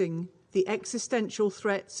facing the existential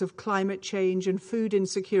threats of climate change and food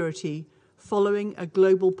insecurity following a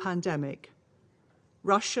global pandemic,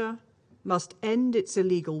 Russia must end its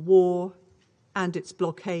illegal war and its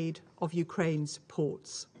blockade of Ukraine's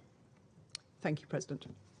ports. Thank you, President.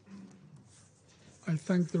 I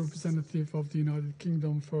thank the representative of the United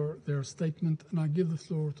Kingdom for their statement, and I give the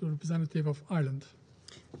floor to the representative of Ireland.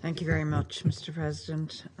 Thank you very much, Mr.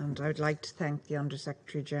 President, and I would like to thank the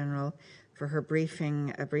Under-Secretary General for her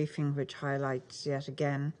briefing, a briefing which highlights yet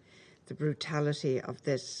again the brutality of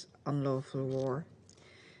this unlawful war.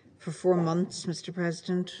 For 4 months, Mr.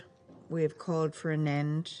 President, we have called for an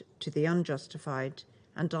end to the unjustified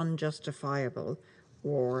and unjustifiable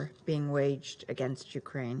war being waged against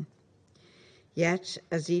Ukraine. Yet,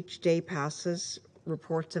 as each day passes,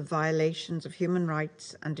 reports of violations of human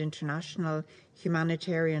rights and international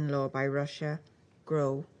humanitarian law by Russia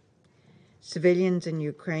grow. Civilians in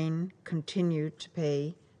Ukraine continue to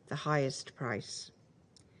pay the highest price.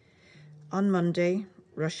 On Monday,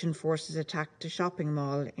 Russian forces attacked a shopping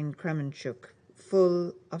mall in Kremenchuk,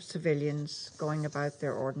 full of civilians going about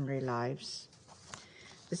their ordinary lives.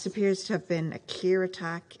 This appears to have been a clear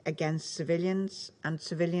attack against civilians and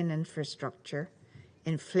civilian infrastructure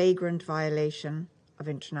in flagrant violation of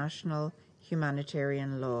international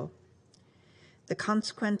humanitarian law. The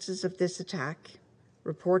consequences of this attack,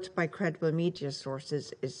 reported by credible media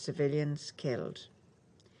sources, is civilians killed.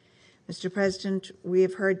 Mr. President, we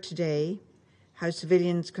have heard today how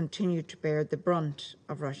civilians continue to bear the brunt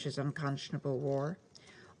of Russia's unconscionable war.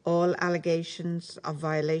 All allegations of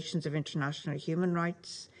violations of international human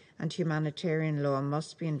rights and humanitarian law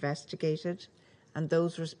must be investigated and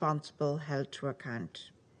those responsible held to account.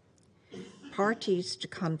 Parties to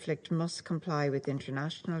conflict must comply with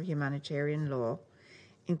international humanitarian law,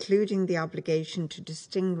 including the obligation to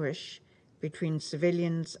distinguish between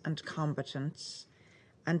civilians and combatants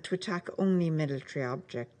and to attack only military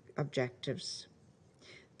objectives.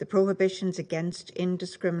 The prohibitions against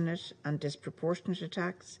indiscriminate and disproportionate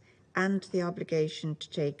attacks and the obligation to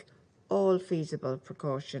take all feasible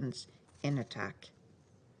precautions in attack.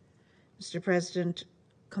 Mr. President,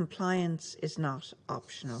 compliance is not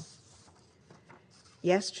optional.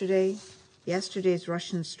 Yesterday's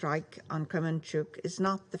Russian strike on Kremenchuk is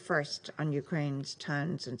not the first on Ukraine's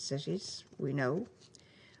towns and cities, we know.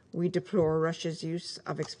 We deplore Russia's use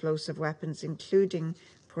of explosive weapons, including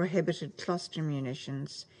prohibited cluster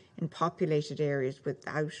munitions, in populated areas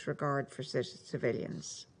without regard for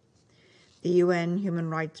civilians. The UN Human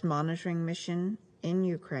Rights Monitoring Mission in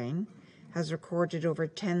Ukraine has recorded over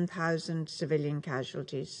 10,000 civilian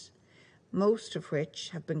casualties, most of which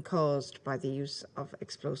have been caused by the use of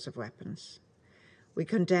explosive weapons. We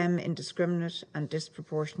condemn indiscriminate and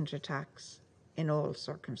disproportionate attacks in all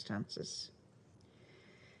circumstances.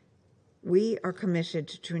 We are committed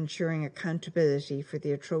to ensuring accountability for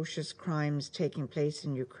the atrocious crimes taking place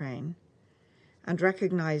in Ukraine and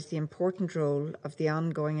recognise the important role of the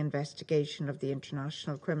ongoing investigation of the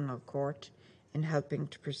International Criminal Court in helping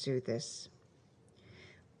to pursue this.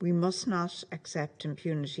 We must not accept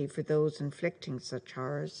impunity for those inflicting such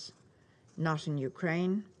horrors, not in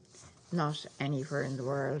Ukraine, not anywhere in the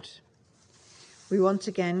world. We once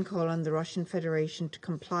again call on the Russian Federation to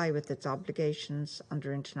comply with its obligations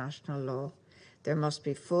under international law. There must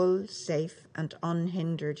be full, safe and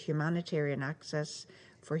unhindered humanitarian access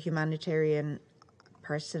for humanitarian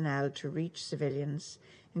personnel to reach civilians,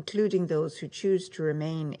 including those who choose to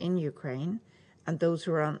remain in Ukraine and those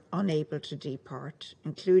who are unable to depart,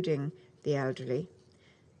 including the elderly.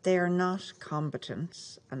 They are not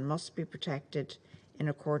combatants and must be protected in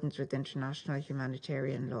accordance with international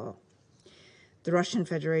humanitarian law. The Russian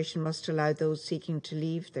Federation must allow those seeking to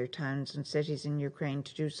leave their towns and cities in Ukraine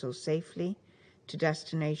to do so safely to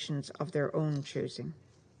destinations of their own choosing.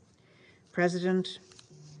 President,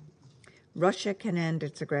 Russia can end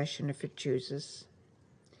its aggression if it chooses,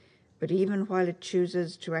 but even while it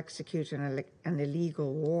chooses to execute an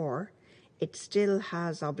illegal war, it still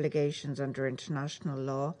has obligations under international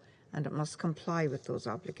law and it must comply with those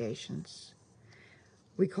obligations.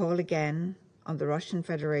 We call again on the Russian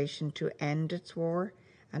Federation to end its war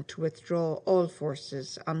and to withdraw all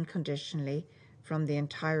forces unconditionally from the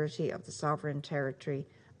entirety of the sovereign territory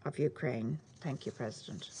of Ukraine. Thank you,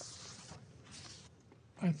 President.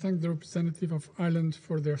 I thank the representative of Ireland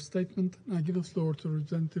for their statement. I give the floor to the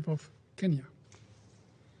representative of Kenya.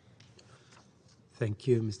 Thank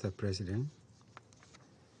you, Mr. President.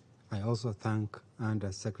 I also thank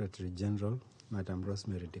Under Secretary General, Madam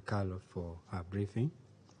Rosemary DiCarlo, for her briefing,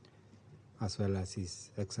 as well as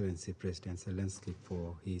His Excellency President Zelenskyy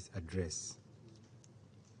for his address.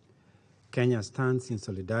 Kenya stands in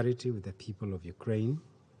solidarity with the people of Ukraine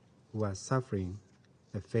who are suffering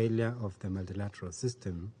the failure of the multilateral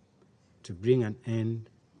system to bring an end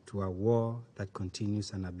to a war that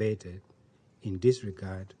continues unabated in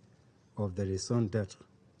disregard of the raison d'etre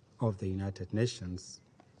of the United Nations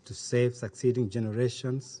to save succeeding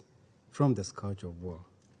generations from the scourge of war,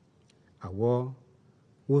 a war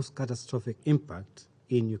whose catastrophic impact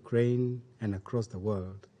in Ukraine and across the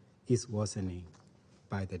world is worsening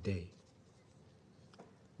by the day.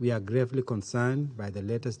 We are gravely concerned by the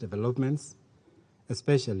latest developments,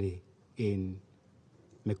 especially in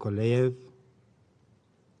Mykolaiv,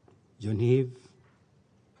 Yoniv,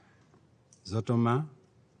 Zhytomyr,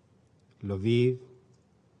 Lviv,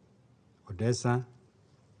 Odessa,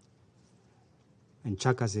 and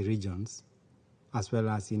Cherkasy regions, as well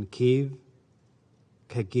as in Kyiv,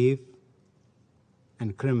 Kharkiv,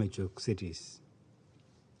 and Kremenchuk cities.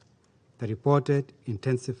 The reported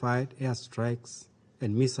intensified airstrikes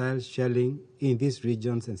and missile shelling in these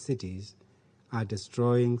regions and cities are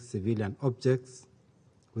destroying civilian objects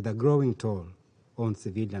with a growing toll on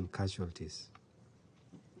civilian casualties.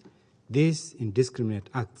 These indiscriminate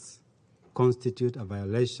acts constitute a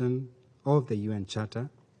violation of the UN Charter,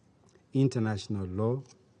 international law,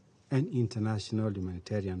 and international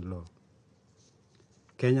humanitarian law.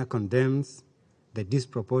 Kenya condemns the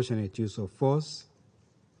disproportionate use of force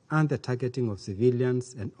and the targeting of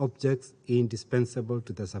civilians and objects indispensable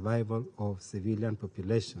to the survival of civilian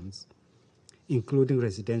populations, including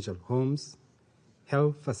residential homes,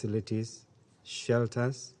 health facilities,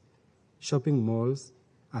 shelters, shopping malls,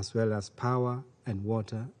 as well as power and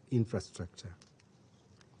water infrastructure.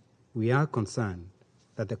 We are concerned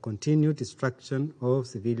that the continued destruction of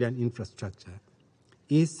civilian infrastructure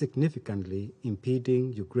is significantly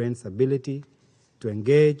impeding Ukraine's ability to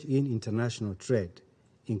engage in international trade,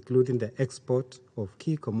 including the export of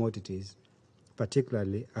key commodities,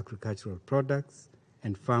 particularly agricultural products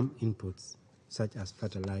and farm inputs, such as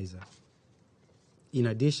fertilizer. In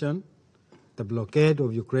addition, the blockade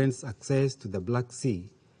of Ukraine's access to the Black Sea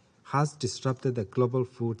has disrupted the global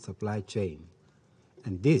food supply chain,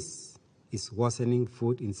 and this is worsening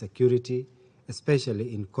food insecurity,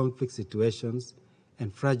 especially in conflict situations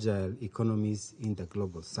and fragile economies in the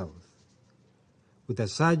global south. With the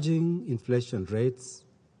surging inflation rates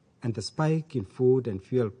and the spike in food and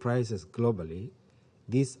fuel prices globally,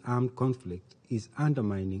 this armed conflict is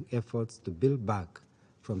undermining efforts to build back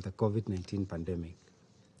from the COVID-19 pandemic.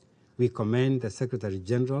 We commend the Secretary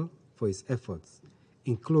General for his efforts,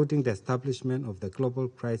 including the establishment of the Global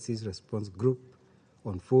Crisis Response Group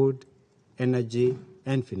on Food, Energy,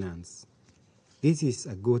 and Finance. This is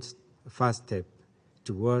a good first step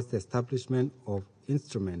towards the establishment of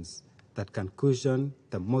instruments that can cushion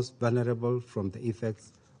the most vulnerable from the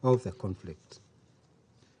effects of the conflict.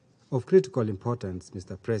 Of critical importance,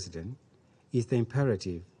 Mr. President, is the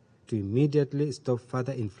imperative to immediately stop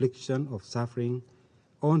further infliction of suffering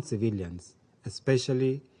on civilians,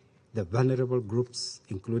 especially the vulnerable groups,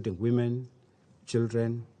 including women,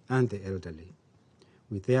 children, and the elderly.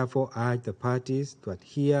 We therefore urge the parties to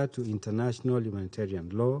adhere to international humanitarian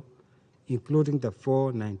law, including the 4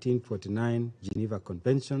 1949 Geneva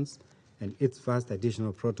Conventions and its first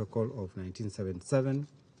additional protocol of 1977,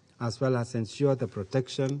 as well as ensure the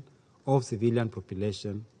protection of civilian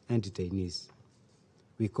population and detainees.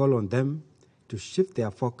 We call on them to shift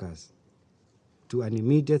their focus to an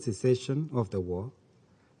immediate cessation of the war,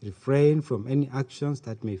 refrain from any actions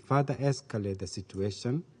that may further escalate the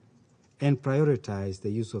situation, and prioritize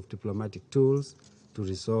the use of diplomatic tools to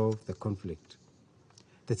resolve the conflict.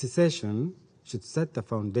 The cessation should set the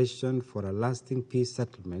foundation for a lasting peace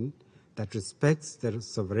settlement that respects the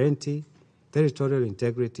sovereignty, territorial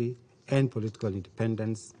integrity, and political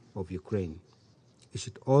independence of Ukraine. It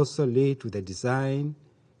should also lead to the design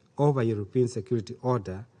of a European security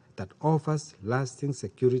order that offers lasting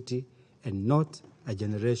security and not a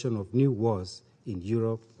generation of new wars in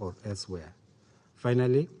Europe or elsewhere.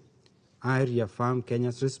 Finally, I reaffirm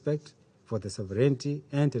Kenya's respect for the sovereignty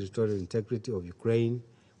and territorial integrity of Ukraine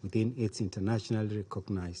within its internationally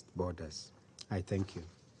recognized borders. I thank you.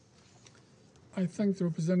 I thank the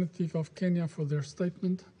representative of Kenya for their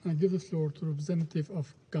statement. I give the floor to the representative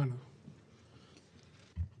of Ghana.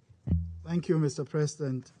 Thank you, Mr.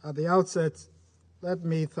 President. At the outset, let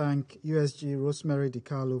me thank USG Rosemary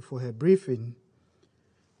DiCarlo for her briefing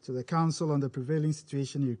to the Council on the prevailing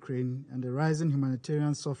situation in Ukraine and the rising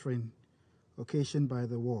humanitarian suffering occasioned by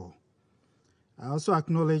the war. I also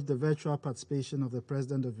acknowledge the virtual participation of the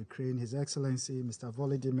President of Ukraine, His Excellency Mr.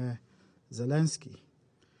 Volodymyr Zelenskyy.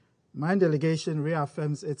 My delegation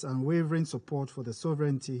reaffirms its unwavering support for the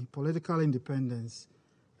sovereignty, political independence,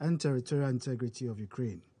 and territorial integrity of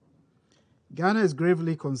Ukraine. Ghana is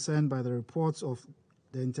gravely concerned by the reports of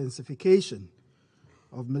the intensification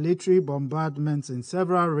of military bombardments in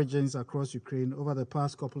several regions across Ukraine over the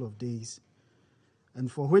past couple of days, and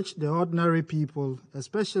for which the ordinary people,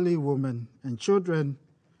 especially women and children,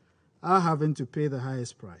 are having to pay the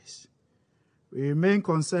highest price. We remain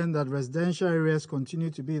concerned that residential areas continue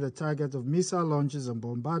to be the target of missile launches and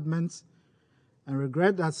bombardments, and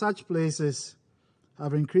regret that such places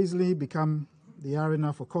have increasingly become the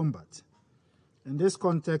arena for combat. In this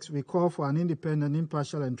context, we call for an independent,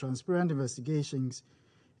 impartial, and transparent investigations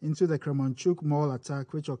into the Kremenchuk mall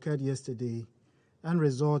attack which occurred yesterday and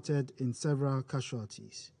resulted in several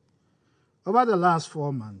casualties. Over the last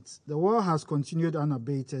 4 months, the war has continued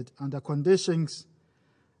unabated under conditions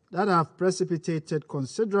that have precipitated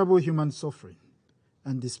considerable human suffering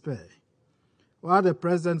and despair. While the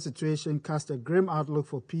present situation casts a grim outlook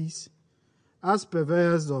for peace, as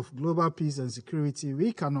purveyors of global peace and security,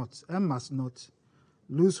 we cannot and must not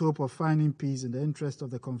lose hope of finding peace in the interest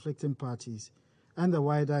of the conflicting parties and the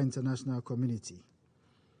wider international community.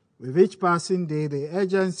 With each passing day, the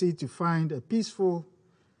urgency to find a peaceful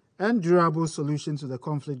and durable solution to the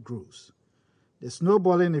conflict grows. The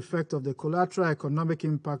snowballing effect of the collateral economic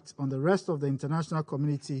impact on the rest of the international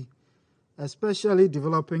community, especially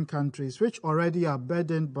developing countries which already are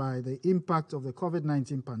burdened by the impact of the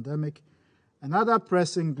COVID-19 pandemic and other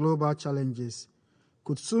pressing global challenges,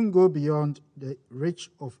 could soon go beyond the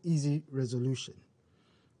reach of easy resolution.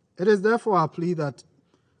 It is therefore our plea that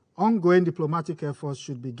ongoing diplomatic efforts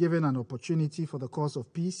should be given an opportunity for the cause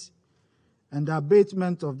of peace and the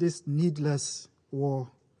abatement of this needless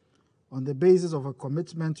war on the basis of a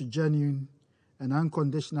commitment to genuine and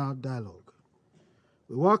unconditional dialogue.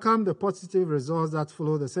 We welcome the positive results that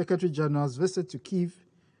follow the Secretary General's visit to Kyiv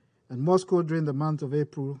and Moscow during the month of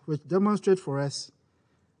April, which demonstrate for us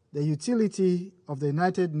the utility of the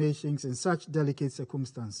United Nations in such delicate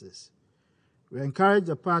circumstances. We encourage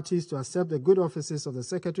the parties to accept the good offices of the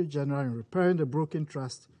Secretary General in repairing the broken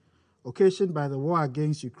trust occasioned by the war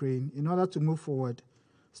against Ukraine in order to move forward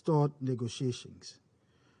toward negotiations.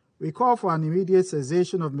 We call for an immediate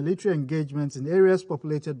cessation of military engagements in areas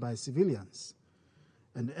populated by civilians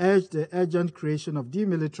and urge the urgent creation of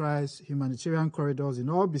demilitarized humanitarian corridors in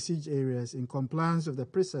all besieged areas in compliance with the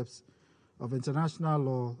precepts of international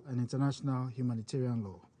law and international humanitarian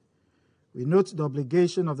law. We note the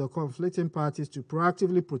obligation of the conflicting parties to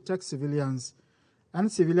proactively protect civilians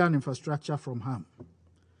and civilian infrastructure from harm.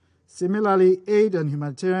 Similarly, aid and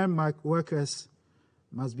humanitarian workers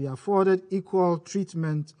must be afforded equal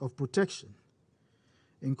treatment of protection.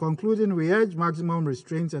 In concluding, we urge maximum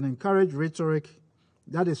restraint and encourage rhetoric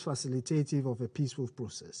that is facilitative of a peaceful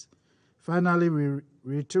process. Finally, we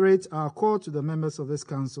reiterate our call to the members of this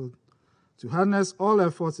Council to harness all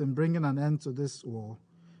efforts in bringing an end to this war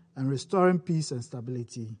and restoring peace and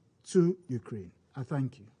stability to Ukraine. I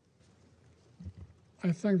thank you.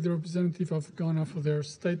 I thank the representative of Ghana for their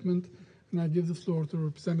statement, and I give the floor to the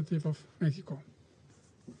representative of Mexico.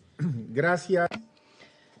 Gracias.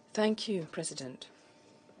 Thank you, President.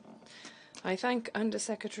 I thank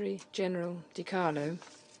Under-Secretary General DiCarlo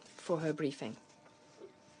for her briefing,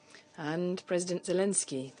 and President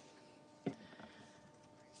Zelenskyy,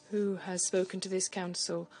 who has spoken to this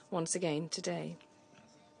Council once again today.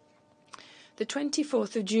 The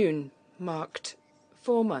 24th of June marked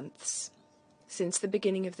 4 months since the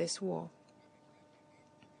beginning of this war.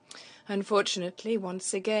 Unfortunately,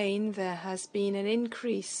 once again, there has been an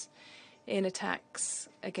increase in attacks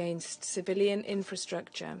against civilian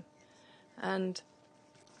infrastructure and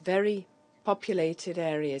very populated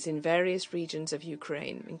areas in various regions of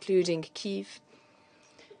Ukraine, including Kyiv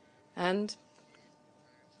and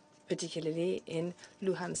particularly in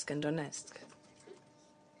Luhansk and Donetsk.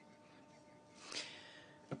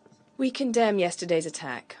 We condemn yesterday's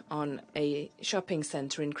attack on a shopping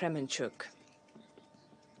centre in Kremenchuk,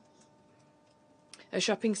 a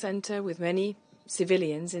shopping centre with many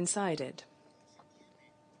civilians inside it.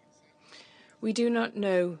 We do not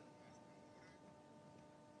know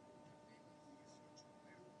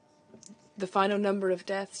the final number of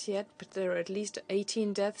deaths yet, but there are at least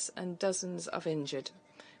 18 deaths and dozens of injured,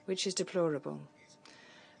 which is deplorable.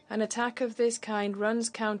 An attack of this kind runs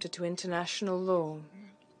counter to international law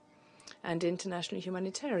and international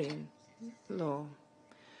humanitarian law.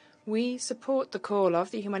 We support the call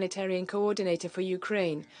of the Humanitarian Coordinator for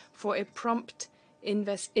Ukraine for a prompt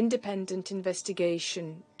independent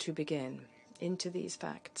investigation to begin into these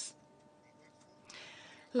facts.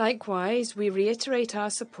 Likewise, we reiterate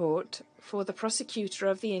our support for the prosecutor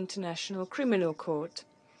of the International Criminal Court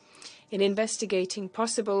in investigating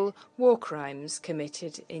possible war crimes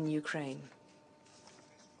committed in Ukraine.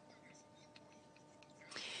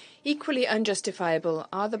 Equally unjustifiable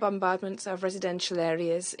are the bombardments of residential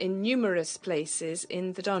areas in numerous places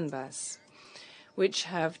in the Donbas, which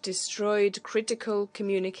have destroyed critical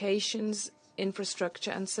communications,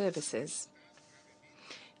 infrastructure and services.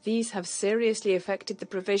 These have seriously affected the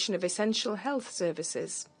provision of essential health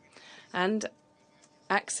services and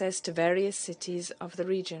access to various cities of the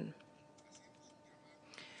region.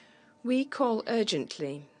 We call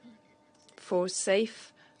urgently for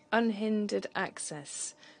safe, unhindered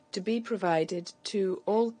access to be provided to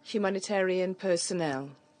all humanitarian personnel.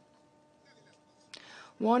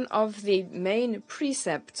 One of the main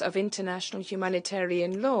precepts of international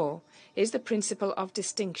humanitarian law is the principle of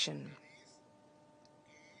distinction.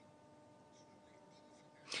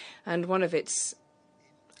 And one of its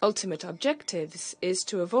ultimate objectives is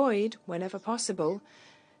to avoid, whenever possible,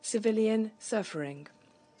 civilian suffering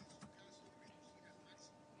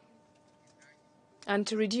and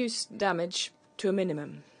to reduce damage to a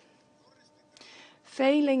minimum.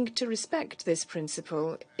 Failing to respect this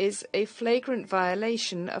principle is a flagrant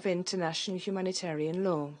violation of international humanitarian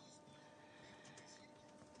law.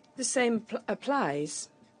 The same applies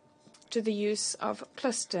to the use of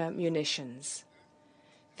cluster munitions.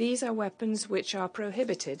 These are weapons which are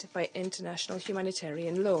prohibited by international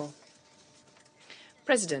humanitarian law.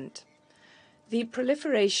 President, the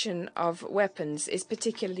proliferation of weapons is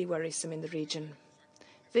particularly worrisome in the region.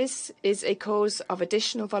 This is a cause of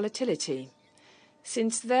additional volatility,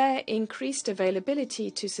 since their increased availability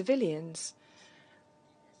to civilians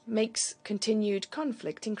makes continued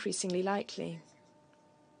conflict increasingly likely.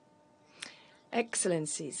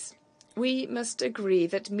 Excellencies, we must agree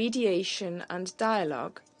that mediation and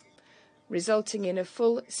dialogue resulting in a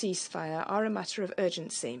full ceasefire are a matter of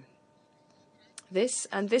urgency. This,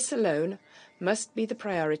 and this alone, must be the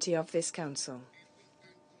priority of this Council.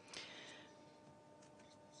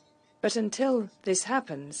 But until this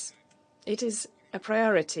happens, it is a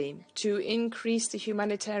priority to increase the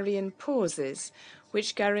humanitarian pauses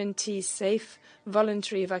which guarantee safe,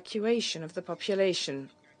 voluntary evacuation of the population,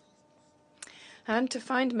 and to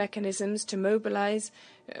find mechanisms to mobilize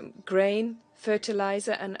grain,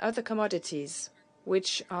 fertilizer and other commodities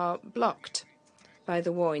which are blocked by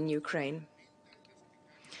the war in Ukraine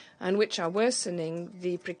and which are worsening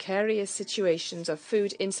the precarious situations of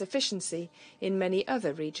food insufficiency in many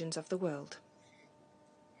other regions of the world.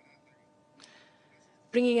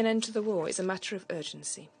 Bringing an end to the war is a matter of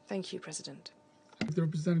urgency. Thank you, President. The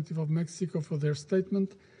representative of Mexico for their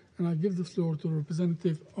statement, and I give the floor to the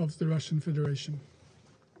representative of the Russian Federation.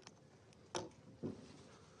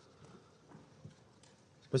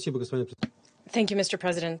 Thank you, Mr.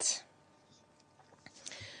 President.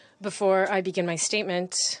 Before I begin my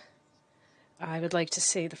statement, I would like to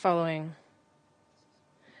say the following.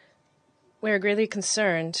 We are greatly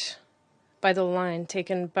concerned by the line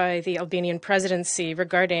taken by the Albanian presidency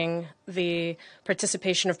regarding the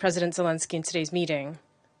participation of President Zelenskyy in today's meeting.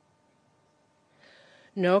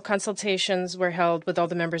 No consultations were held with all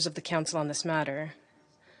the members of the Council on this matter.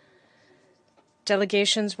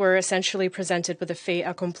 Delegations were essentially presented with a fait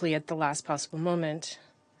accompli at the last possible moment.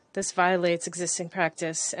 This violates existing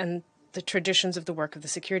practice and the traditions of the work of the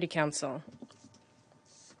Security Council.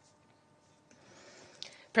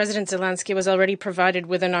 President Zelenskyy was already provided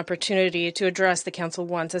with an opportunity to address the Council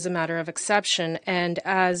once as a matter of exception, and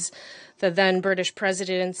as the then British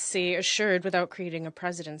presidency assured, without creating a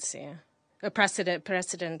precedent,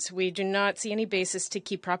 we do not see any basis to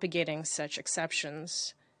keep propagating such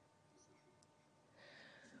exceptions.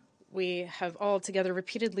 We have all together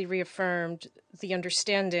repeatedly reaffirmed the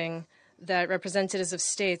understanding that representatives of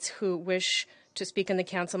states who wish to speak in the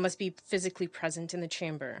Council must be physically present in the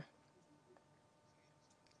chamber.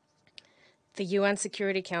 The UN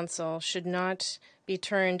Security Council should not be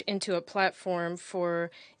turned into a platform for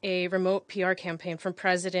a remote PR campaign from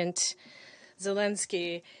President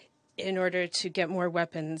Zelenskyy in order to get more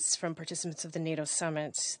weapons from participants of the NATO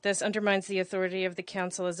summit. This undermines the authority of the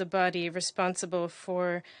Council as a body responsible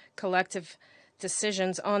for collective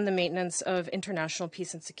decisions on the maintenance of international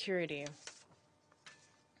peace and security.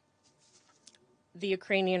 The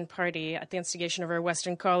Ukrainian party, at the instigation of our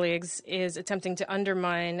Western colleagues, is attempting to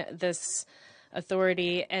undermine this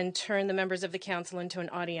authority and turn the members of the Council into an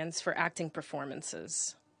audience for acting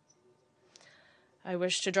performances. I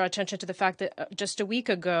wish to draw attention to the fact that just a week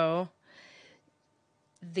ago,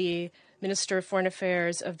 the Minister of Foreign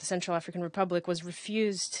Affairs of the Central African Republic was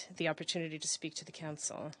refused the opportunity to speak to the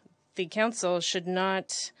Council. The Council should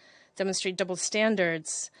not demonstrate double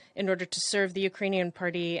standards in order to serve the Ukrainian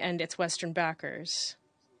party and its Western backers,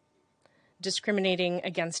 discriminating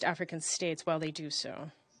against African states while they do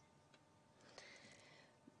so.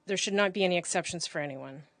 There should not be any exceptions for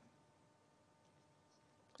anyone.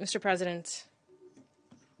 Mr. President,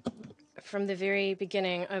 from the very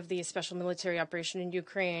beginning of the special military operation in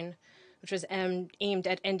Ukraine, which was aimed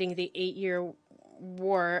at ending the 8-year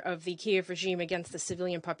war of the Kiev regime against the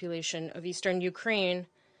civilian population of eastern Ukraine,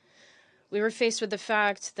 we were faced with the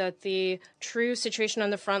fact that the true situation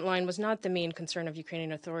on the front line was not the main concern of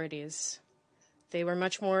Ukrainian authorities. They were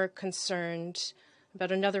much more concerned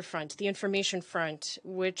about another front, the information front,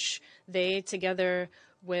 which they, together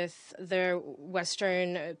with their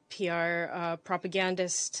Western PR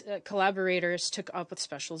propagandist collaborators, took up with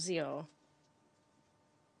special zeal.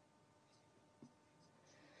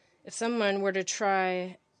 If someone were to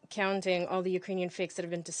try counting all the Ukrainian fakes that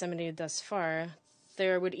have been disseminated thus far,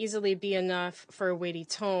 there would easily be enough for a weighty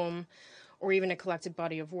tome or even a collected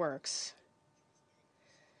body of works.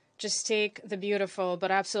 Just take the beautiful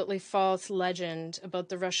but absolutely false legend about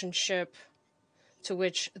the Russian ship to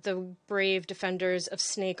which the brave defenders of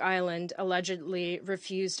Snake Island allegedly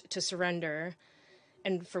refused to surrender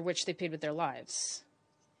and for which they paid with their lives.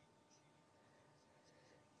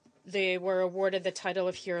 They were awarded the title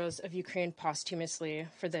of Heroes of Ukraine posthumously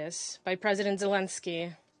for this by President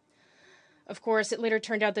Zelenskyy. Of course, it later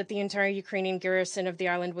turned out that the entire Ukrainian garrison of the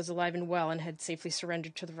island was alive and well and had safely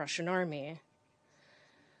surrendered to the Russian army.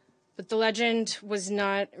 But the legend was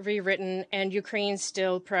not rewritten, and Ukraine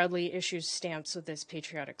still proudly issues stamps with this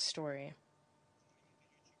patriotic story.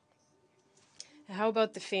 How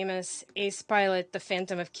about the famous ace pilot, the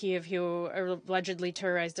Phantom of Kiev, who allegedly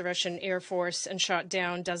terrorized the Russian Air Force and shot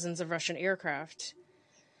down dozens of Russian aircraft?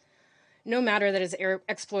 No matter that his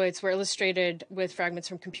exploits were illustrated with fragments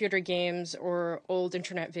from computer games or old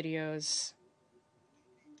internet videos.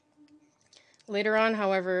 Later on,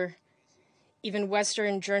 however, even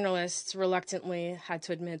Western journalists reluctantly had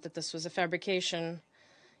to admit that this was a fabrication.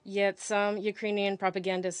 Yet some Ukrainian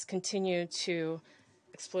propagandists continue to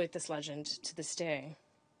exploit this legend to this day.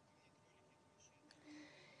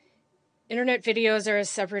 Internet videos are a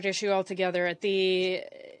separate issue altogether. At the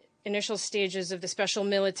initial stages of the special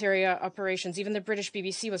military operations, even the British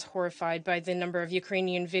BBC was horrified by the number of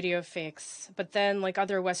Ukrainian video fakes. But then, like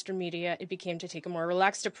other Western media, it became to take a more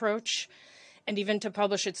relaxed approach and even to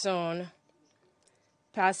publish its own,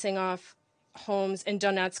 passing off homes in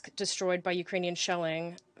Donetsk destroyed by Ukrainian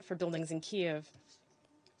shelling for buildings in Kiev.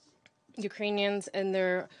 Ukrainians and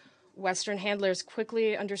their Western handlers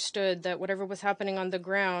quickly understood that whatever was happening on the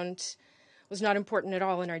ground was not important at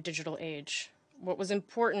all in our digital age. What was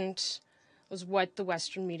important was what the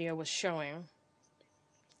Western media was showing.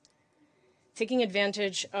 Taking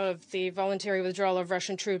advantage of the voluntary withdrawal of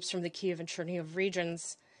Russian troops from the Kiev and Chernihiv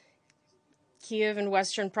regions, Kiev and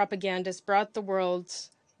Western propagandists brought the world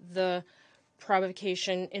the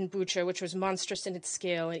provocation in Bucha, which was monstrous in its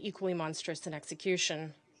scale and equally monstrous in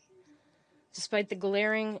execution. Despite the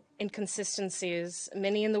glaring inconsistencies,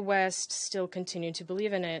 many in the West still continue to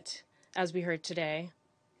believe in it, as we heard today.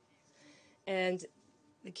 And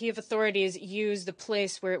the Kiev authorities used the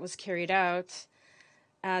place where it was carried out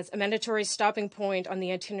as a mandatory stopping point on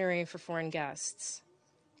the itinerary for foreign guests,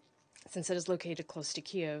 since it is located close to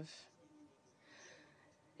Kiev.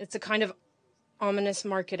 It's a kind of ominous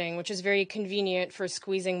marketing, which is very convenient for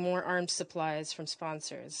squeezing more arms supplies from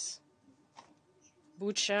sponsors.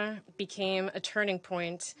 Bucha became a turning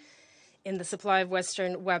point in the supply of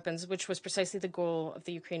Western weapons, which was precisely the goal of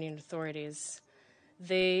the Ukrainian authorities.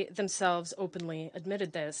 They themselves openly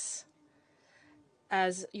admitted this.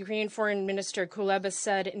 As Ukrainian Foreign Minister Kuleba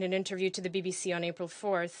said in an interview to the BBC on April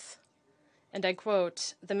 4th, and I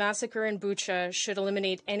quote, "The massacre in Bucha should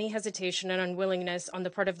eliminate any hesitation and unwillingness on the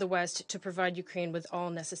part of the West to provide Ukraine with all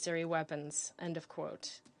necessary weapons," end of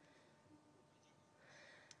quote.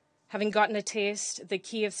 Having gotten a taste, the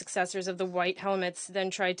Kiev successors of the White Helmets then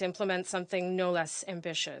tried to implement something no less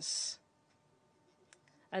ambitious.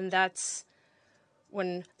 And that's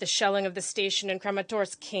when the shelling of the station in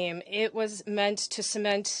Kramatorsk came. It was meant to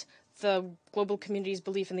cement the global community's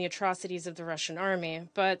belief in the atrocities of the Russian army,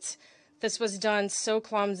 but this was done so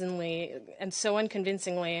clumsily and so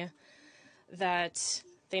unconvincingly that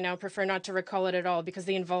they now prefer not to recall it at all because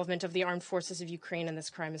the involvement of the armed forces of Ukraine in this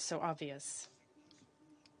crime is so obvious.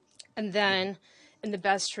 And then, in the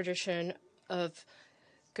best tradition of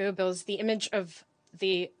Goebbels, the image of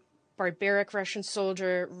the barbaric Russian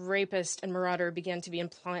soldier, rapist, and marauder began to be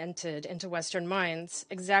implanted into Western minds,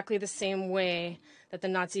 exactly the same way that the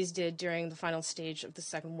Nazis did during the final stage of the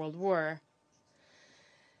Second World War.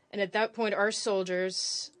 And at that point, our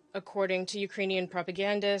soldiers, according to Ukrainian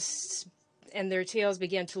propagandists and their tales,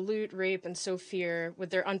 began to loot, rape, and sow fear with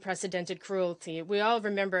their unprecedented cruelty. We all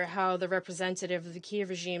remember how the representative of the Kiev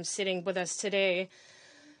regime sitting with us today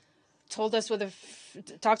talked with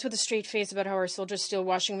a straight face about how our soldiers steal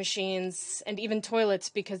washing machines and even toilets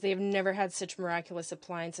because they have never had such miraculous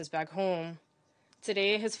appliances back home.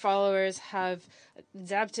 Today, his followers have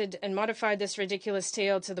adapted and modified this ridiculous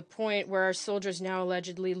tale to the point where our soldiers now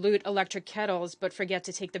allegedly loot electric kettles but forget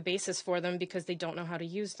to take the basis for them because they don't know how to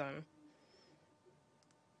use them.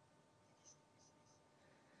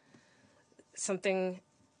 Something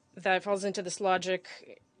that falls into this logic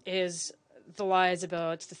is the lies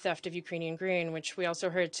about the theft of Ukrainian grain, which we also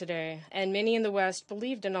heard today. And many in the West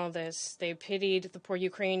believed in all this. They pitied the poor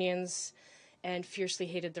Ukrainians and fiercely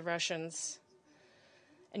hated the Russians.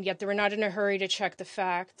 And yet they were not in a hurry to check the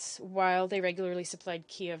facts while they regularly supplied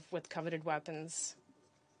Kiev with coveted weapons.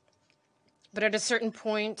 But at a certain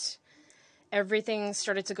point, everything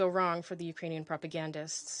started to go wrong for the Ukrainian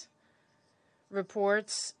propagandists.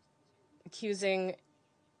 Reports accusing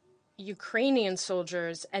Ukrainian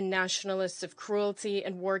soldiers and nationalists of cruelty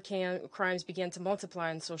and war crimes began to multiply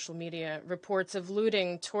on social media. Reports of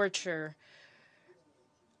looting, torture,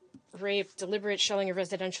 rape, deliberate shelling of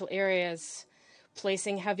residential areas,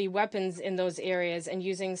 placing heavy weapons in those areas, and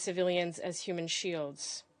using civilians as human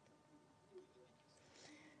shields.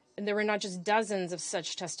 And there were not just dozens of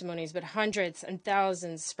such testimonies, but hundreds and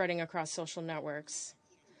thousands spreading across social networks.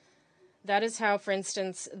 That is how, for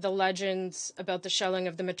instance, the legends about the shelling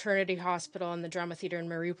of the maternity hospital and the drama theater in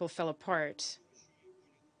Mariupol fell apart.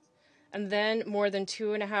 And then more than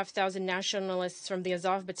 2,500 nationalists from the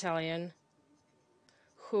Azov battalion,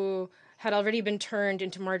 who had already been turned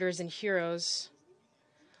into martyrs and heroes,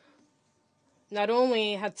 not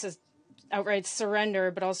only had to outright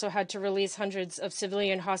surrender, but also had to release hundreds of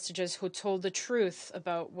civilian hostages who told the truth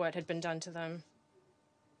about what had been done to them.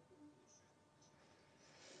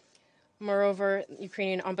 Moreover,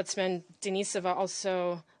 Ukrainian Ombudsman Denisova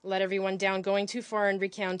also let everyone down, going too far in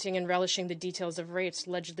recounting and relishing the details of rapes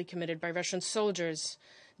allegedly committed by Russian soldiers,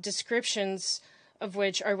 descriptions of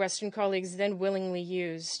which our Western colleagues then willingly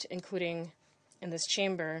used, including in this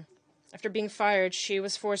chamber. After being fired, she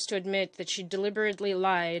was forced to admit that she deliberately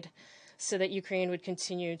lied so that Ukraine would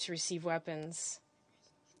continue to receive weapons.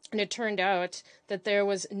 And it turned out that there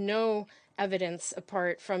was no evidence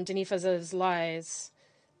apart from Denisova's lies.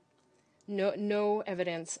 No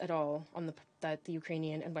evidence at all on that the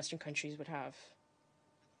Ukrainian and Western countries would have.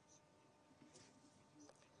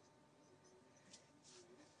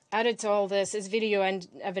 Added to all this is video and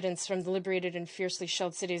evidence from the liberated and fiercely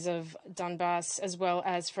shelled cities of Donbass, as well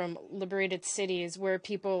as from liberated cities where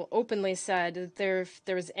people openly said that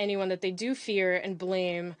there was anyone that they do fear and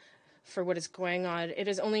blame for what is going on. It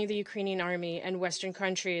is only the Ukrainian army and Western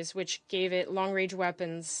countries which gave it long-range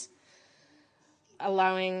weapons,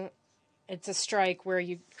 allowing it to strike where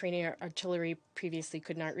Ukrainian artillery previously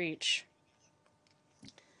could not reach.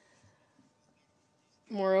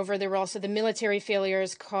 Moreover, there were also the military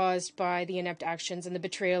failures caused by the inept actions and the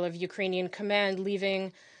betrayal of Ukrainian command,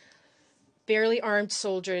 leaving barely armed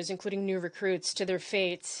soldiers, including new recruits, to their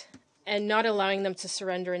fate, and not allowing them to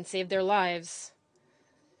surrender and save their lives,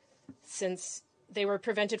 since they were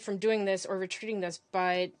prevented from doing this or retreating this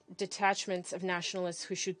by detachments of nationalists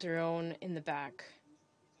who shoot their own in the back.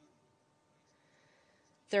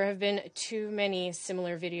 There have been too many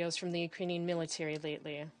similar videos from the Ukrainian military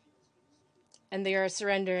lately, and they are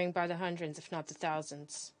surrendering by the hundreds, if not the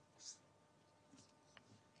thousands.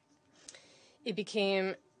 It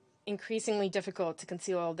became increasingly difficult to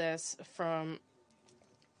conceal all this from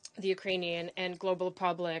the Ukrainian and global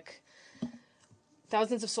public.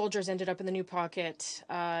 Thousands of soldiers ended up in the new pocket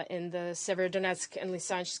in the Severodonetsk and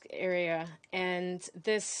Lysychansk area, and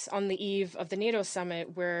this on the eve of the NATO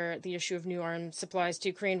summit, where the issue of new arms supplies to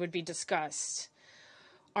Ukraine would be discussed.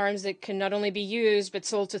 Arms that can not only be used but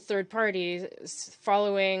sold to third parties,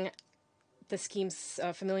 following the schemes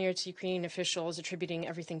familiar to Ukrainian officials, attributing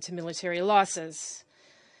everything to military losses.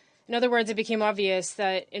 In other words, it became obvious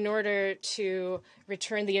that in order to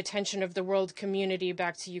return the attention of the world community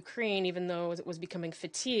back to Ukraine, even though it was becoming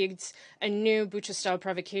fatigued, a new Bucha-style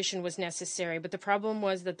provocation was necessary. But the problem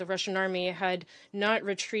was that the Russian army had not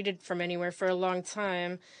retreated from anywhere for a long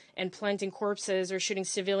time, and planting corpses or shooting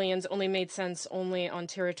civilians only made sense only on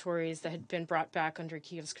territories that had been brought back under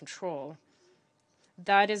Kiev's control.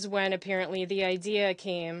 That is when apparently the idea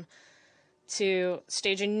came to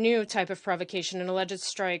stage a new type of provocation, an alleged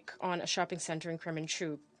strike on a shopping center in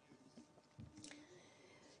Kremenchuk.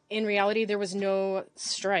 In reality, there was no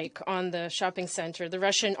strike on the shopping center. The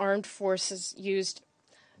Russian armed forces used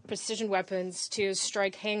precision weapons to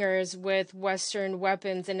strike hangars with Western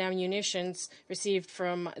weapons and ammunition received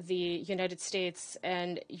from the United States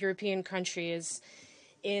and European countries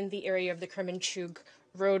in the area of the Kremenchuk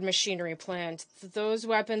road machinery plant. Those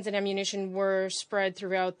weapons and ammunition were spread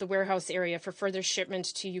throughout the warehouse area for further shipment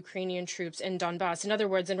to Ukrainian troops in Donbass. In other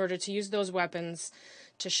words, in order to use those weapons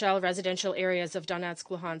to shell residential areas of Donetsk,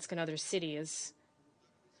 Luhansk, and other cities.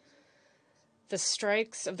 The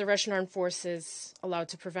strikes of the Russian armed forces allowed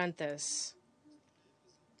to prevent this.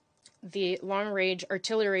 The long-range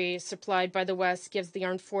artillery supplied by the West gives the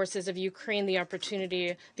armed forces of Ukraine the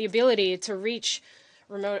ability to reach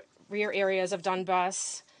remote rear areas of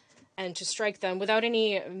Donbass and to strike them without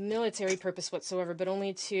any military purpose whatsoever, but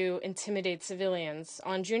only to intimidate civilians.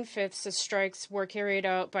 On June 5th, the strikes were carried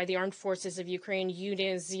out by the armed forces of Ukraine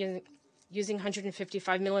using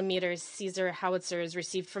 155mm Caesar howitzers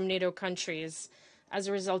received from NATO countries, as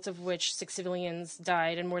a result of which 6 civilians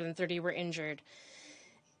died and more than 30 were injured.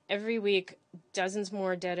 Every week, dozens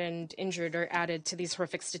more dead and injured are added to these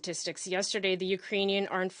horrific statistics. Yesterday, the Ukrainian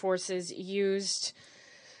armed forces used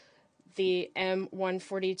the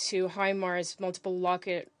M142 HIMARS multiple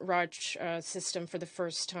rocket launch system for the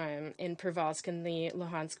first time in Pervalsk in the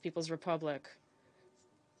Luhansk People's Republic.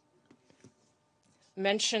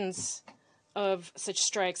 Mentions of such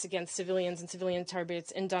strikes against civilians and civilian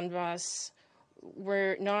targets in Donbass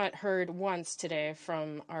were not heard once today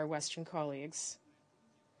from our Western colleagues.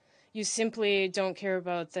 You simply don't care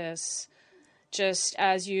about this, just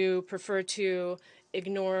as you prefer to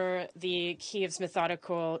ignore the Kiev's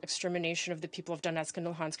methodical extermination of the people of Donetsk and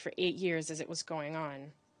Luhansk for 8 years as it was going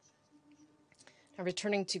on. Now,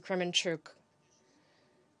 returning to Kremenchuk,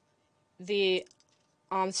 the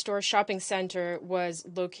Amstor shopping center was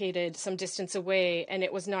located some distance away, and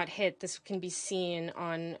it was not hit. This can be seen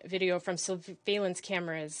on video from surveillance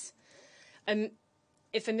cameras.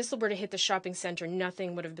 If a missile were to hit the shopping center,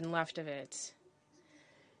 nothing would have been left of it.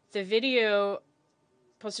 The video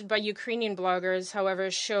posted by Ukrainian bloggers,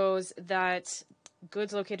 however, shows that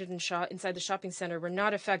goods located inside the shopping center were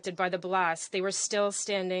not affected by the blast. They were still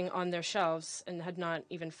standing on their shelves and had not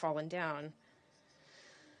even fallen down.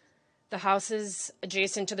 The houses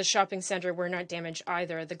adjacent to the shopping center were not damaged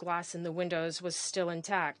either. The glass in the windows was still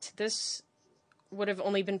intact. This would have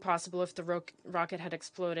only been possible if the rocket had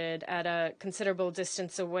exploded at a considerable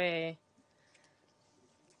distance away.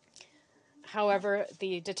 However,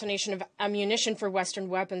 the detonation of ammunition for Western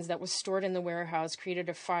weapons that was stored in the warehouse created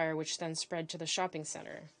a fire which then spread to the shopping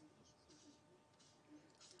center.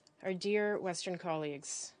 Our dear Western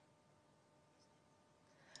colleagues,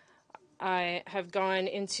 I have gone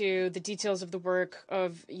into the details of the work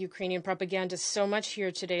of Ukrainian propaganda so much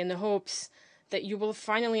here today in the hopes that you will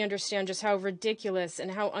finally understand just how ridiculous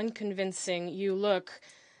and how unconvincing you look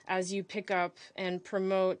as you pick up and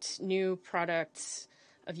promote new products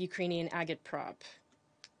of Ukrainian agitprop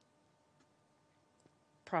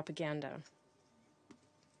propaganda.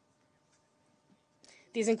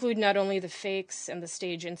 These include not only the fakes and the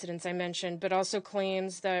stage incidents I mentioned, but also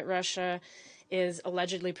claims that Russia is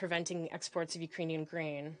allegedly preventing exports of Ukrainian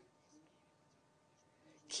grain.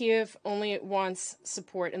 Kyiv only wants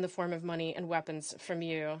support in the form of money and weapons from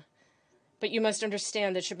you. But you must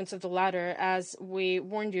understand that shipments of the latter, as we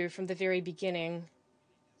warned you from the very beginning,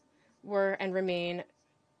 were and remain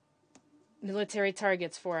military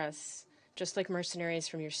targets for us, just like mercenaries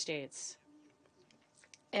from your states.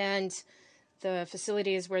 And the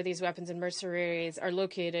facilities where these weapons and mercenaries are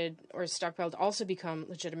located or stockpiled also become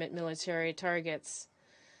legitimate military targets,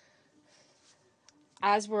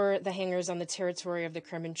 as were the hangars on the territory of the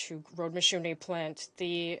Kremenchuk road machinery plant.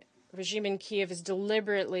 The regime in Kyiv is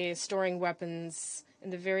deliberately storing weapons in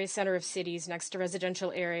the very center of cities next to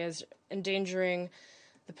residential areas, endangering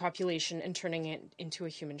the population and turning it into a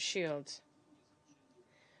human shield.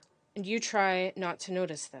 And you try not to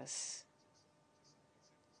notice this,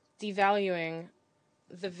 devaluing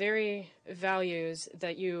the very values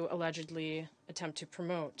that you allegedly attempt to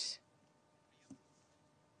promote.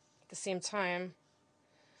 At the same time,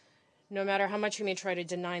 no matter how much you may try to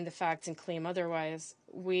deny the facts and claim otherwise,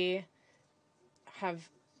 we have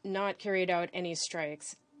not carried out any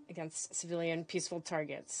strikes against civilian peaceful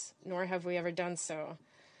targets, nor have we ever done so.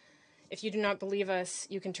 If you do not believe us,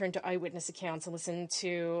 you can turn to eyewitness accounts and listen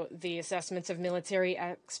to the assessments of military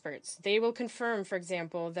experts. They will confirm, for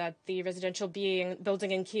example, that the residential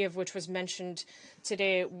building in Kyiv, which was mentioned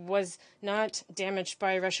today, was not damaged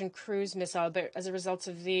by a Russian cruise missile, but as a result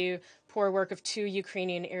of the poor work of 2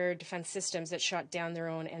 Ukrainian air defense systems that shot down their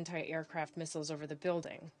own anti-aircraft missiles over the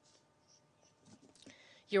building.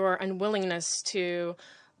 Your unwillingness to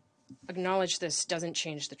acknowledge this doesn't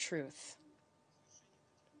change the truth.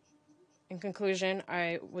 In conclusion,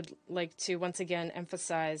 I would like to once again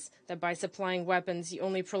emphasize that by supplying weapons, you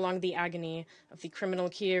only prolong the agony of the criminal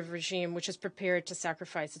Kyiv regime, which is prepared to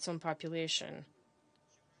sacrifice its own population.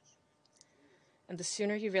 And the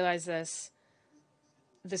sooner you realize this,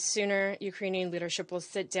 the sooner Ukrainian leadership will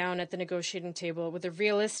sit down at the negotiating table with a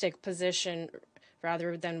realistic position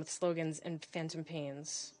rather than with slogans and phantom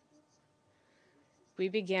pains. We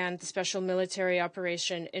began the special military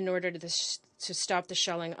operation in order to stop the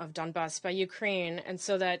shelling of Donbass by Ukraine, and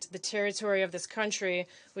so that the territory of this country,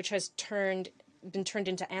 which has been turned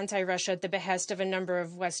into anti-Russia at the behest of a number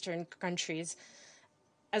of Western countries,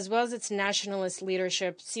 as well as its nationalist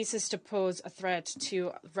leadership, ceases to pose a threat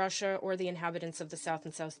to Russia or the inhabitants of the south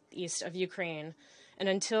and southeast of Ukraine. And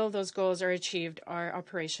until those goals are achieved, our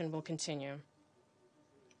operation will continue.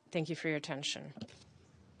 Thank you for your attention.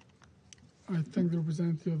 I thank the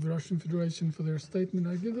representative of the Russian Federation for their statement.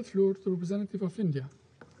 I give the floor to the representative of India.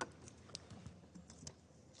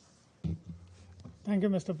 Thank you,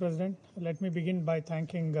 Mr. President. Let me begin by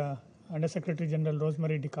thanking Undersecretary General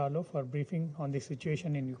Rosemary DiCarlo for briefing on the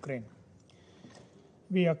situation in Ukraine.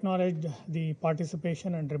 We acknowledge the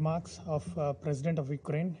participation and remarks of President of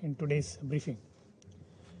Ukraine in today's briefing.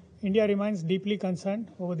 India remains deeply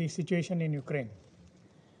concerned over the situation in Ukraine.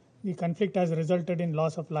 The conflict has resulted in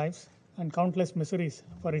loss of lives and countless miseries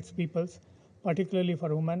for its peoples, particularly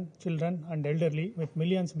for women, children, and elderly, with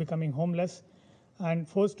millions becoming homeless and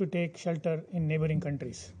forced to take shelter in neighboring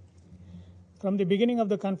countries. From the beginning of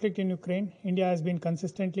the conflict in Ukraine, India has been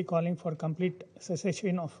consistently calling for complete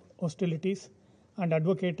cessation of hostilities and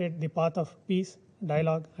advocated the path of peace,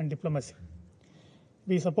 dialogue, and diplomacy.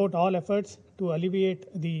 We support all efforts to alleviate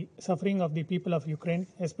the suffering of the people of Ukraine,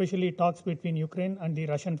 especially talks between Ukraine and the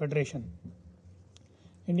Russian Federation.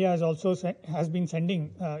 India has been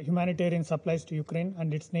sending humanitarian supplies to Ukraine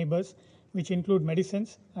and its neighbors, which include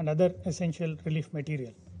medicines and other essential relief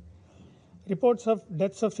material. Reports of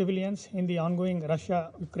deaths of civilians in the ongoing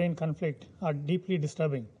Russia-Ukraine conflict are deeply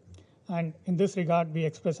disturbing, and in this regard, we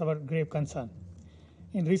express our grave concern.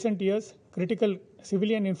 In recent years, critical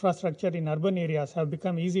civilian infrastructure in urban areas have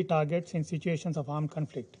become easy targets in situations of armed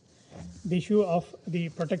conflict. The issue of the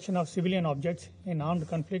protection of civilian objects in armed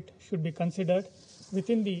conflict should be considered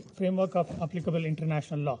within the framework of applicable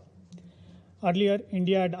international law. Earlier,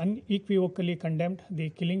 India had unequivocally condemned the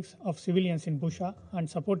killings of civilians in Busha and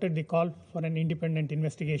supported the call for an independent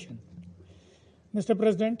investigation. Mr.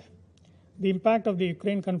 President, the impact of the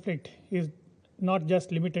Ukraine conflict is not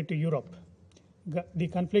just limited to Europe. The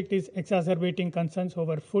conflict is exacerbating concerns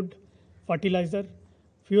over food, fertilizer,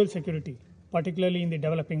 fuel security, particularly in the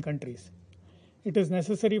developing countries. It is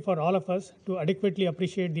necessary for all of us to adequately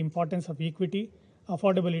appreciate the importance of equity,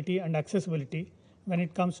 affordability, and accessibility when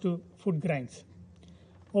it comes to food grains.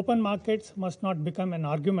 Open markets must not become an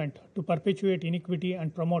argument to perpetuate inequity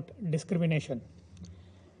and promote discrimination.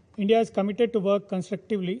 India is committed to work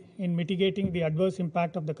constructively in mitigating the adverse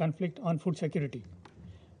impact of the conflict on food security.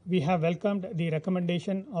 We have welcomed the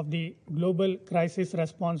recommendation of the Global Crisis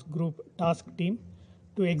Response Group Task Team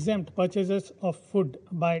to exempt purchases of food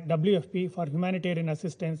by WFP for humanitarian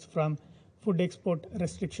assistance from food export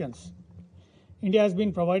restrictions. India has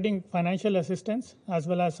been providing financial assistance as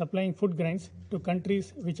well as supplying food grains to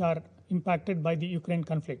countries which are impacted by the Ukraine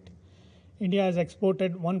conflict. India has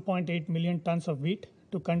exported 1.8 million tons of wheat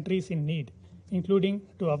to countries in need, including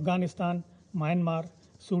to Afghanistan, Myanmar,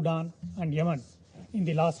 Sudan, and Yemen in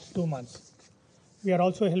the last 2 months. We are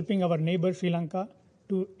also helping our neighbor Sri Lanka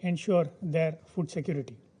to ensure their food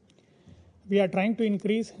security. We are trying to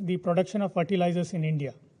increase the production of fertilizers in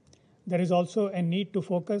India. There is also a need to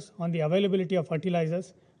focus on the availability of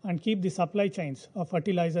fertilizers and keep the supply chains of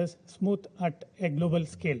fertilizers smooth at a global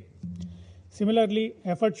scale. Similarly,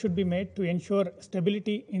 efforts should be made to ensure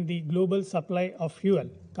stability in the global supply of fuel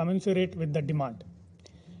commensurate with the demand.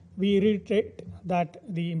 We reiterate that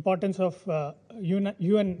the importance of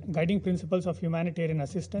UN guiding principles of humanitarian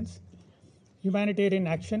assistance. Humanitarian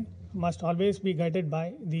action must always be guided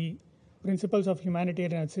by the principles of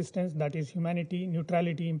humanitarian assistance, that is humanity,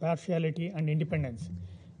 neutrality, impartiality, and independence.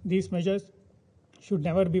 These measures should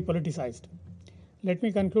never be politicized. Let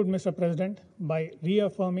me conclude, Mr. President, by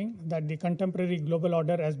reaffirming that the contemporary global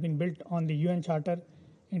order has been built on the UN Charter,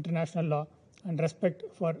 international law, and respect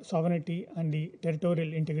for sovereignty and the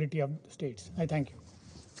territorial integrity of the states. I thank you.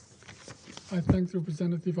 I thank the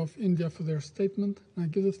representative of India for their statement, and I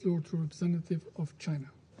give the floor to the representative of China.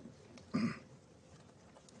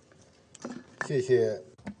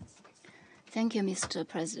 Thank you, Mr.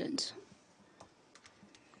 President.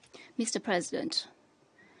 Mr. President,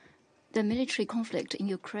 the military conflict in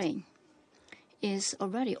Ukraine is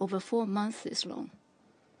already over 4 months long.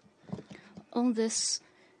 On this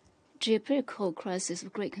geopolitical crisis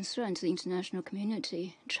of great concern to the international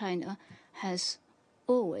community, China has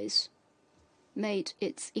always made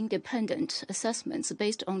its independent assessments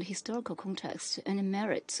based on the historical context and the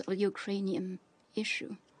merits of the Ukrainian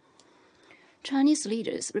issue. Chinese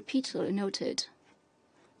leaders repeatedly noted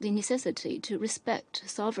the necessity to respect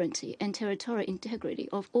sovereignty and territorial integrity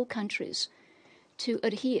of all countries, to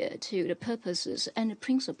adhere to the purposes and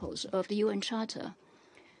principles of the UN Charter,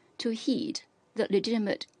 to heed the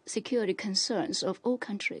legitimate security concerns of all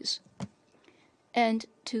countries, and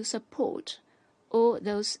to support all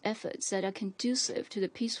those efforts that are conducive to the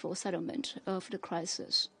peaceful settlement of the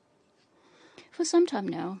crisis. For some time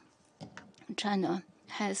now, China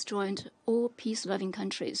has joined all peace-loving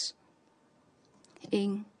countries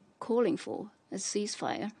in calling for a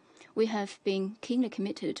ceasefire. We have been keenly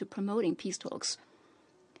committed to promoting peace talks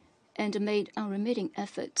and made unremitting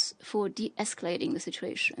efforts for de-escalating the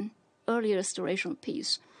situation, early restoration of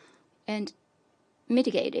peace, and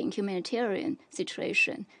mitigating humanitarian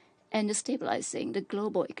situation and stabilizing the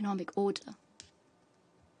global economic order.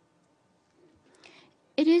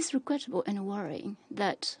 It is regrettable and worrying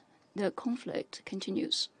that the conflict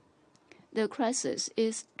continues. The crisis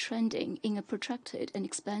is trending in a protracted and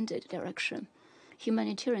expanded direction.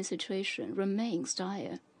 Humanitarian situation remains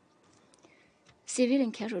dire.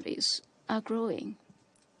 Civilian casualties are growing,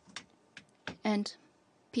 and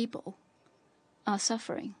people are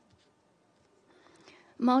suffering.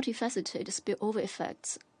 Multifaceted spillover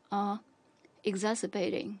effects are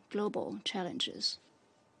exacerbating global challenges.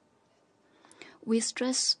 We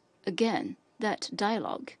stress again that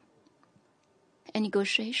dialogue and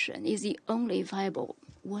negotiation is the only viable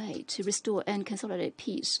way to restore and consolidate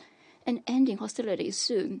peace, and ending hostilities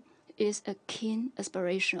soon is a keen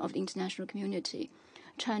aspiration of the international community.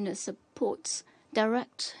 China supports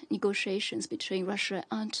direct negotiations between Russia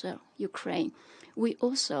and Ukraine. We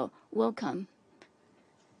also welcome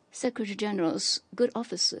Secretary General's good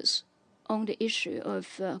offices on the issue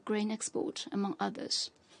of grain export, among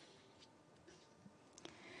others.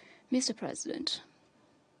 Mr. President,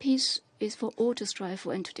 peace is for all to strive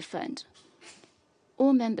for and to defend.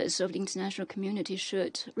 All members of the international community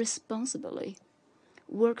should responsibly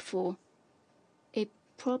work for a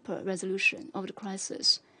proper resolution of the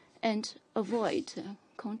crisis and avoid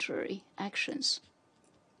contrary actions.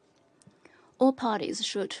 All parties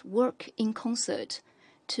should work in concert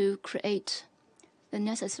to create the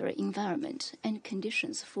necessary environment and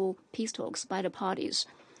conditions for peace talks by the parties.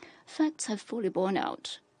 Facts have fully borne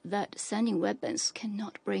out that sending weapons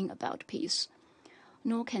cannot bring about peace,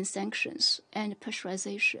 nor can sanctions and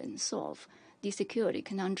pressurization solve the security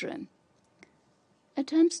conundrum.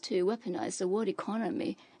 Attempts to weaponize the world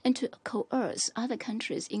economy and to coerce other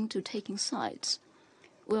countries into taking sides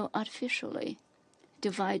will artificially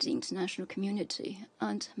divide the international community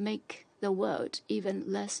and make the world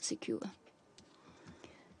even less secure.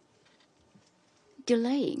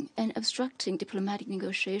 Delaying and obstructing diplomatic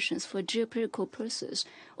negotiations for geopolitical purposes,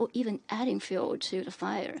 or even adding fuel to the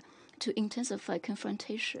fire to intensify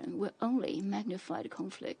confrontation, will only magnify the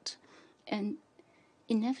conflict and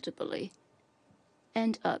inevitably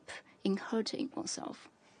end up in hurting oneself.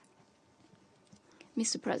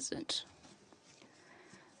 Mr. President,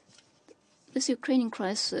 this Ukrainian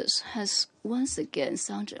crisis has once again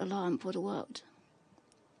sounded alarm for the world.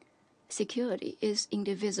 Security is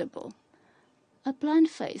indivisible. A blind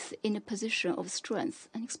faith in a position of strength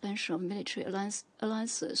and expansion of military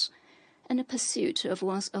alliances and a pursuit of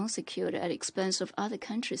one's own security at the expense of other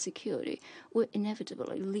countries' security will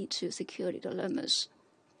inevitably lead to security dilemmas.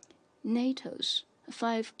 NATO's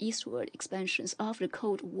 5 eastward expansions after the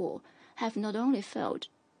Cold War have not only failed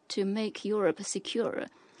to make Europe secure,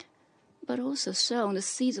 but also sown the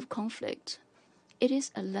seeds of conflict. It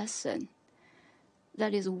is a lesson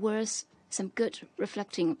that is worth some good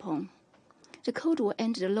reflecting upon. The Cold War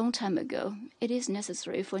ended a long time ago. It is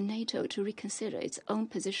necessary for NATO to reconsider its own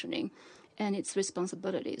positioning and its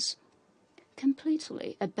responsibilities.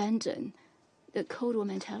 Completely abandon the Cold War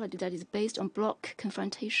mentality that is based on bloc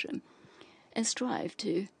confrontation and strive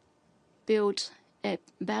to build a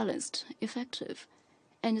balanced, effective,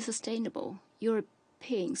 and sustainable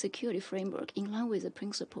European security framework in line with the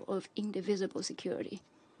principle of indivisible security.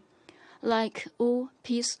 Like all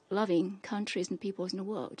peace-loving countries and peoples in the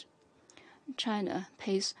world, China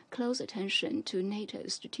pays close attention to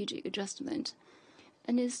NATO's strategic adjustment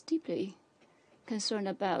and is deeply concerned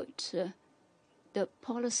about the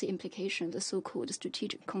policy implication of the so-called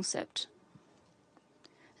strategic concept.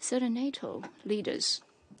 Certain NATO leaders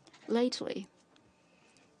lately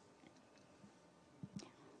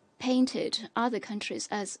painted other countries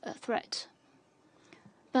as a threat.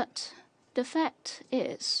 But the fact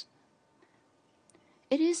is,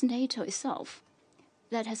 it is NATO itself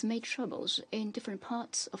that has made troubles in different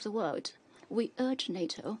parts of the world. We urge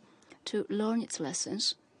NATO to learn its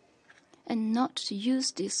lessons and not to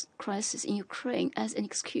use this crisis in Ukraine as an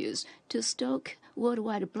excuse to stoke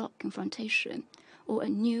worldwide bloc confrontation or a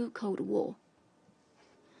new Cold War,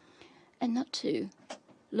 and not to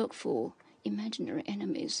look for imaginary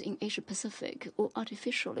enemies in Asia-Pacific or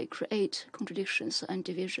artificially create contradictions and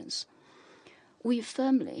divisions. We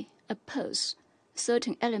firmly oppose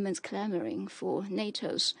certain elements clamoring for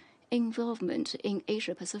NATO's involvement in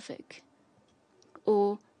Asia-Pacific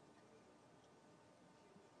or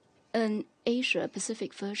an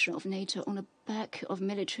Asia-Pacific version of NATO on the back of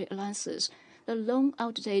military alliances. The long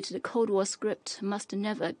outdated Cold War script must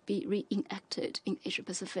never be reenacted in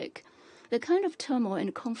Asia-Pacific. The kind of turmoil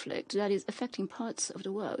and conflict that is affecting parts of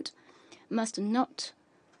the world must not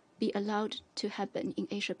be allowed to happen in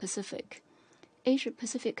Asia-Pacific.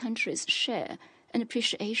 Asia-Pacific countries share an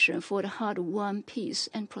appreciation for the hard-won peace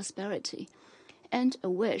and prosperity, and a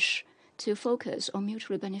wish to focus on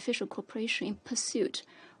mutually beneficial cooperation in pursuit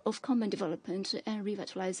of common development and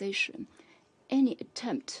revitalization. Any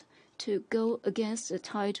attempt to go against the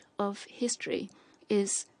tide of history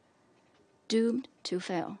is doomed to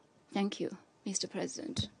fail. Thank you, Mr.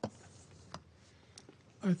 President.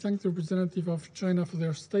 I thank the representative of China for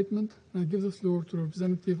their statement, and I give the floor to the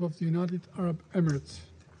representative of the United Arab Emirates.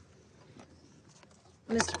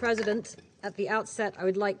 Mr. President, at the outset, I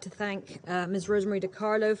would like to thank Ms. Rosemary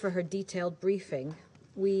DiCarlo for her detailed briefing.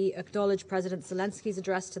 We acknowledge President Zelensky's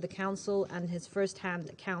address to the Council and his first-hand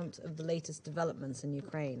account of the latest developments in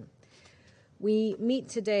Ukraine. We meet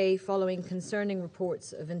today following concerning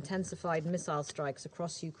reports of intensified missile strikes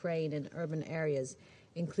across Ukraine in urban areas,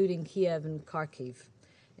 including Kiev and Kharkiv.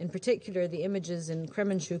 In particular, the images in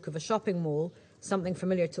Kremenchuk of a shopping mall, something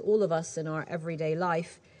familiar to all of us in our everyday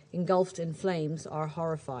life, engulfed in flames, are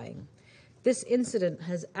horrifying. This incident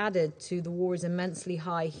has added to the war's immensely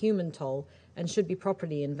high human toll and should be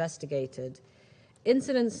properly investigated.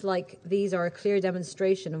 Incidents like these are a clear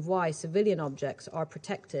demonstration of why civilian objects are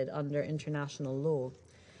protected under international law.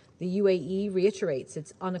 The UAE reiterates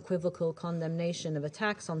its unequivocal condemnation of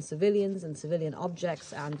attacks on civilians and civilian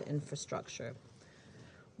objects and infrastructure.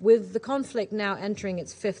 With the conflict now entering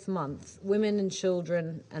its 5th month, women and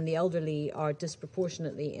children and the elderly are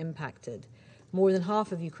disproportionately impacted. More than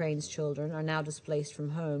half of Ukraine's children are now displaced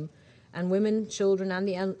from home, and women, children, and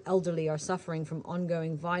the elderly are suffering from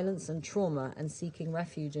ongoing violence and trauma and seeking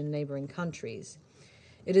refuge in neighboring countries.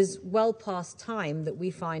 It is well past time that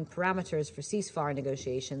we find parameters for ceasefire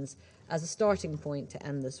negotiations as a starting point to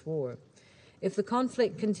end this war. If the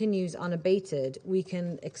conflict continues unabated, we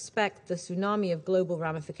can expect the tsunami of global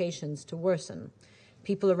ramifications to worsen.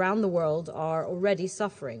 People around the world are already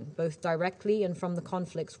suffering, both directly and from the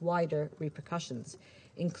conflict's wider repercussions,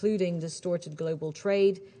 including distorted global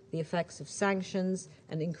trade, the effects of sanctions,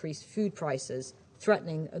 and increased food prices,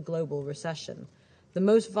 threatening a global recession. The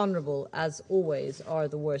most vulnerable, as always, are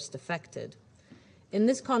the worst affected. In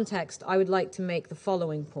this context, I would like to make the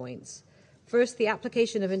following points. First, the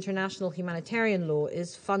application of international humanitarian law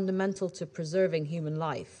is fundamental to preserving human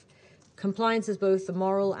life. Compliance is both a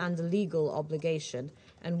moral and a legal obligation,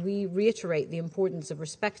 and we reiterate the importance of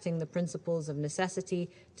respecting the principles of necessity,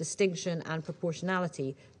 distinction, and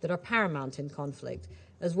proportionality that are paramount in conflict,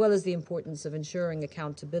 as well as the importance of ensuring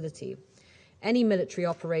accountability. Any military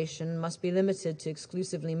operation must be limited to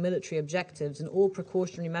exclusively military objectives, and all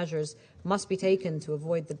precautionary measures must be taken to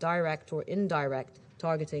avoid the direct or indirect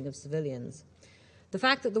targeting of civilians. The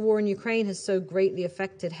fact that the war in Ukraine has so greatly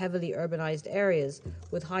affected heavily urbanized areas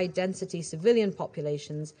with high-density civilian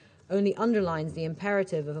populations only underlines the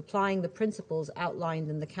imperative of applying the principles outlined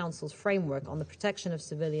in the Council's framework on the protection of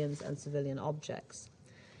civilians and civilian objects.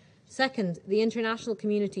 Second, the international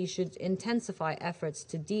community should intensify efforts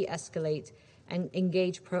to de-escalate and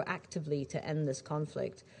engage proactively to end this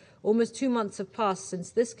conflict. Almost 2 months have passed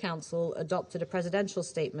since this Council adopted a presidential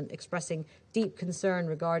statement expressing deep concern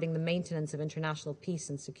regarding the maintenance of international peace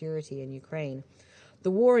and security in Ukraine.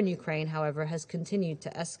 The war in Ukraine, however, has continued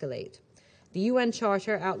to escalate. The UN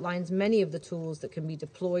Charter outlines many of the tools that can be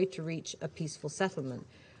deployed to reach a peaceful settlement.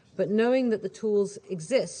 But knowing that the tools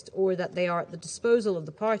exist or that they are at the disposal of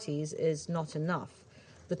the parties is not enough.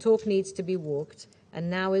 The talk needs to be walked, and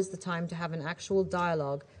now is the time to have an actual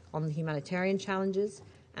dialogue on the humanitarian challenges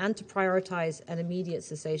and to prioritize an immediate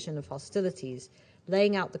cessation of hostilities,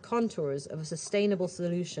 laying out the contours of a sustainable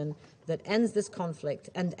solution that ends this conflict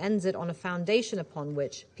and ends it on a foundation upon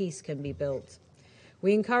which peace can be built.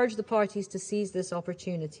 We encourage the parties to seize this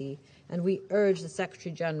opportunity, and we urge the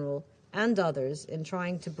Secretary-General and others in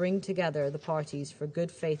trying to bring together the parties for good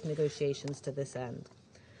faith negotiations to this end.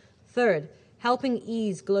 Third, helping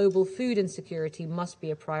ease global food insecurity must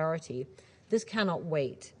be a priority. This cannot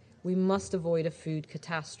wait. We must avoid a food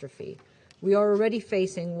catastrophe. We are already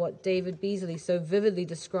facing what David Beasley so vividly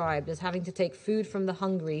described as having to take food from the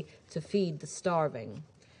hungry to feed the starving.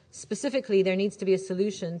 Specifically, there needs to be a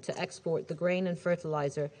solution to export the grain and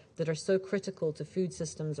fertilizer that are so critical to food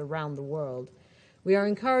systems around the world. We are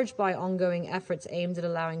encouraged by ongoing efforts aimed at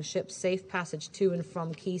allowing ships safe passage to and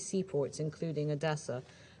from key seaports, including Odessa.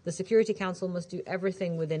 The Security Council must do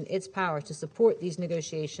everything within its power to support these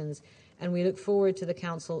negotiations, and we look forward to the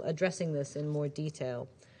Council addressing this in more detail.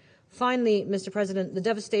 Finally, Mr. President, the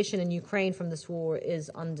devastation in Ukraine from this war is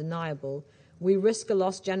undeniable. We risk a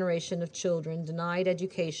lost generation of children denied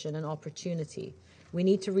education and opportunity. We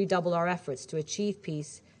need to redouble our efforts to achieve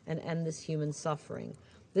peace and end this human suffering.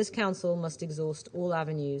 This Council must exhaust all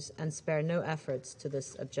avenues and spare no efforts to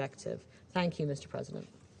this objective. Thank you, Mr. President.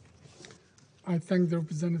 I thank the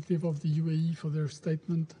representative of the UAE for their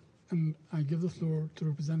statement, and I give the floor to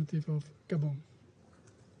the representative of Gabon.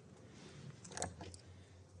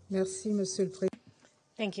 Merci, Monsieur le Président.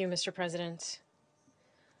 Thank you, Mr. President.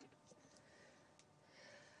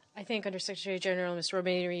 I thank Undersecretary General Ms.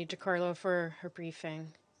 Volodymyr DiCarlo for her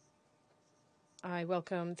briefing. I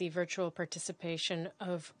welcome the virtual participation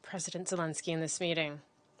of President Zelenskyy in this meeting.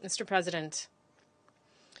 Mr. President,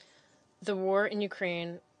 the war in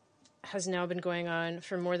Ukraine has now been going on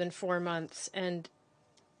for more than 4 months, and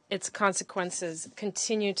its consequences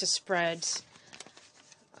continue to spread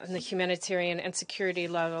on the humanitarian and security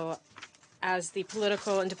level as the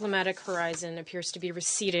political and diplomatic horizon appears to be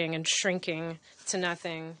receding and shrinking to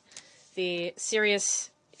nothing. The serious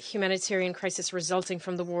humanitarian crisis resulting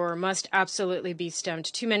from the war must absolutely be stemmed.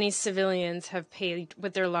 Too many civilians have paid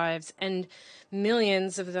with their lives, and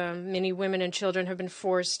millions of them, many women and children, have been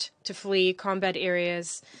forced to flee combat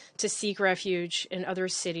areas to seek refuge in other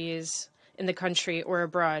cities in the country or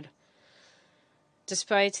abroad.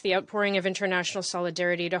 Despite the outpouring of international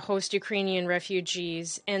solidarity to host Ukrainian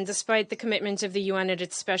refugees, and despite the commitment of the UN and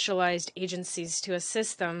its specialized agencies to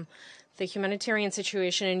assist them, the humanitarian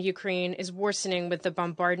situation in Ukraine is worsening with the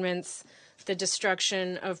bombardments, the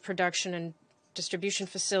destruction of production and distribution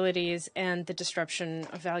facilities, and the disruption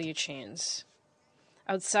of value chains.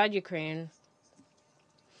 Outside Ukraine,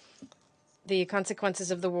 the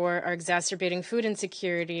consequences of the war are exacerbating food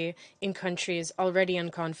insecurity in countries already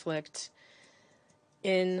in conflict.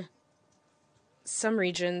 In some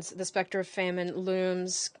regions, the specter of famine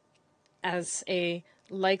looms as a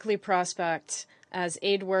likely prospect as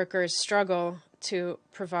aid workers struggle to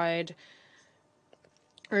provide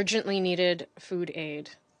urgently needed food aid.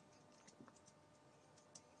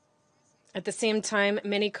 At the same time,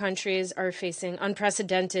 many countries are facing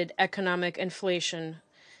unprecedented economic inflation,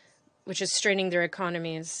 which is straining their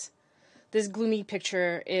economies. This gloomy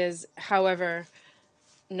picture is, however,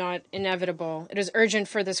 not inevitable. It is urgent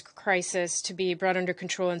for this crisis to be brought under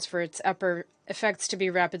control and for its effects to be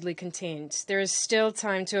rapidly contained. There is still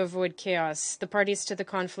time to avoid chaos. The parties to the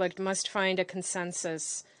conflict must find a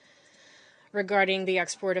consensus regarding the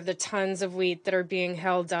export of the tons of wheat that are being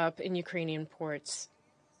held up in Ukrainian ports.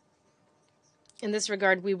 In this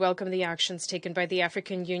regard, we welcome the actions taken by the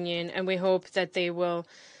African Union, and we hope that they will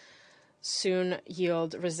soon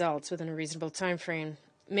yield results within a reasonable time frame.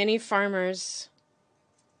 Many farmers,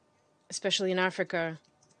 especially in Africa,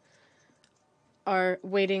 are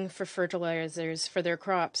waiting for fertilizers for their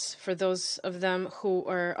crops. For those of them who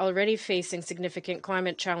are already facing significant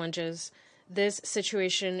climate challenges, this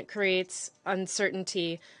situation creates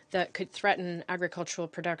uncertainty that could threaten agricultural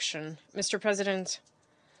production. Mr. President,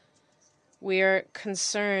 we are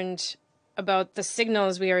concerned about the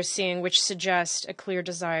signals we are seeing which suggest a clear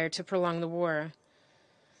desire to prolong the war.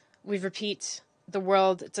 We repeat, the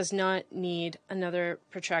world does not need another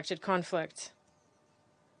protracted conflict.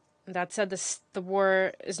 That said, the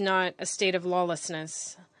war is not a state of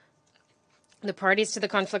lawlessness. The parties to the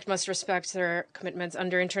conflict must respect their commitments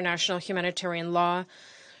under international humanitarian law,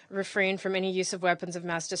 refrain from any use of weapons of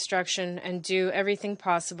mass destruction, and do everything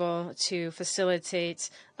possible to facilitate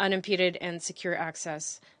unimpeded and secure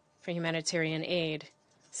access for humanitarian aid.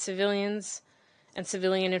 Civilians and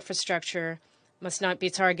civilian infrastructure must not be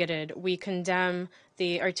targeted. We condemn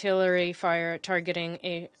the artillery fire targeting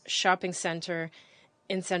a shopping center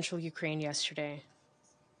in central Ukraine yesterday.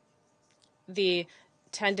 The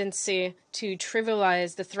tendency to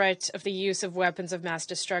trivialize the threat of the use of weapons of mass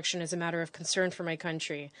destruction is a matter of concern for my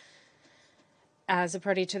country. As a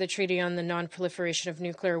party to the Treaty on the Non-Proliferation of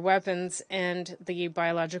Nuclear Weapons and the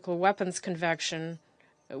Biological Weapons Convention,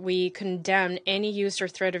 we condemn any use or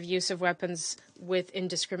threat of use of weapons with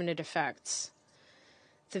indiscriminate effects.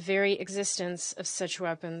 The very existence of such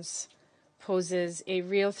weapons poses a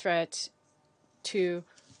real threat to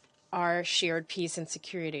our shared peace and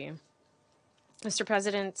security. Mr.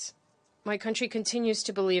 President, my country continues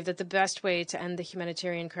to believe that the best way to end the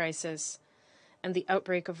humanitarian crisis and the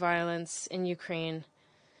outbreak of violence in Ukraine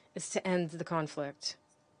is to end the conflict.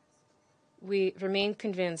 We remain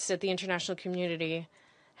convinced that the international community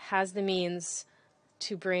has the means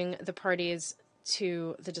to bring the parties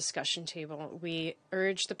to the discussion table. We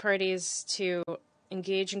urge the parties to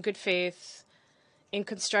engage in good faith in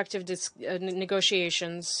constructive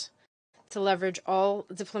negotiations, to leverage all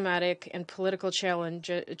diplomatic and political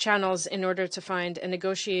channels in order to find a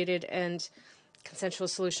negotiated and consensual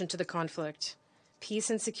solution to the conflict. Peace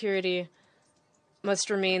and security must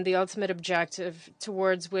remain the ultimate objective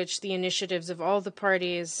towards which the initiatives of all the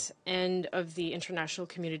parties and of the international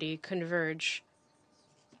community converge.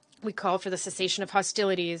 We call for the cessation of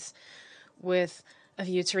hostilities with a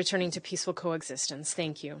view to returning to peaceful coexistence.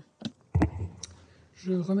 Thank you.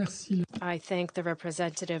 I thank the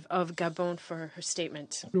representative of Gabon for her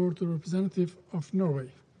statement. Floor to the representative of Norway.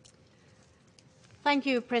 Thank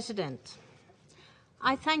you, President.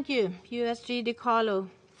 I thank you, USG De Carlo,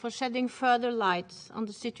 for shedding further light on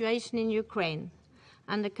the situation in Ukraine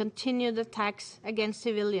and the continued attacks against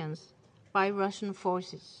civilians by Russian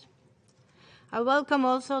forces. I welcome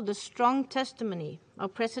also the strong testimony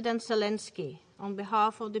of President Zelenskyy on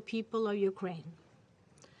behalf of the people of Ukraine.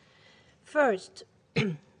 First,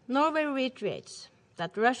 Norway reiterates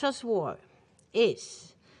that Russia's war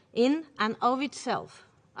is, in and of itself,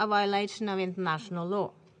 a violation of international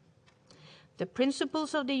law. The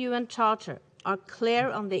principles of the UN Charter are clear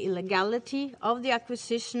on the illegality of the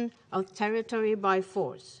acquisition of territory by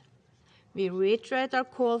force. We reiterate our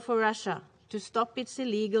call for Russia to stop its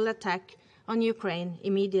illegal attack on Ukraine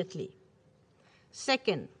immediately.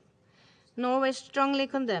 Second, Norway strongly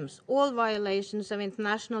condemns all violations of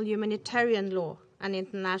international humanitarian law and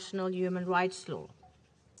international human rights law.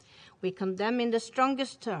 We condemn in the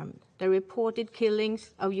strongest terms the reported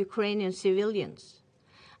killings of Ukrainian civilians,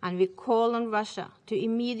 and we call on Russia to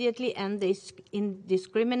immediately end the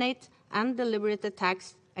indiscriminate and deliberate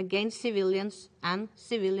attacks against civilians and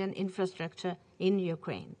civilian infrastructure in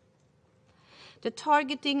Ukraine. The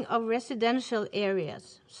targeting of residential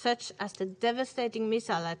areas, such as the devastating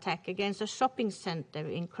missile attack against a shopping center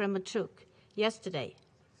in Kremenchuk yesterday,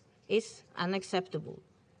 is unacceptable.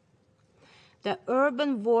 The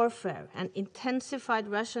urban warfare and intensified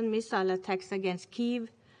Russian missile attacks against Kyiv,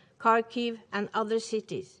 Kharkiv, and other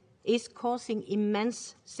cities is causing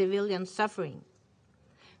immense civilian suffering.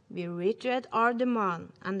 We reiterate our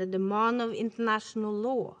demand and the demand of international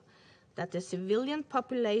law that the civilian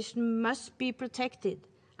population must be protected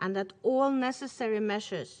and that all necessary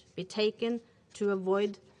measures be taken to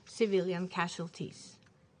avoid civilian casualties.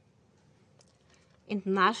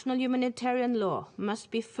 International humanitarian law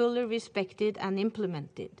must be fully respected and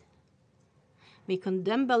implemented. We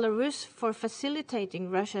condemn Belarus for facilitating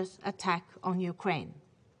Russia's attack on Ukraine.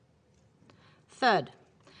 Third,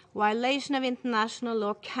 violation of international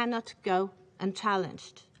law cannot go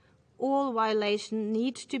unchallenged. All violations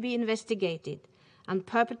need to be investigated, and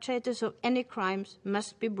perpetrators of any crimes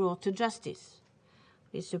must be brought to justice.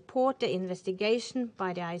 We support the investigation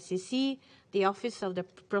by the ICC, the Office of the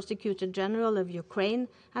Prosecutor General of Ukraine,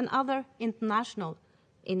 and other international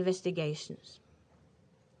investigations.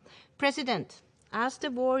 President, as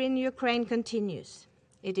the war in Ukraine continues,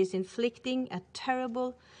 it is inflicting a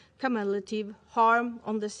terrible cumulative harm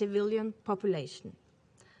on the civilian population,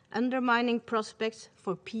 undermining prospects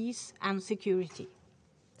for peace and security.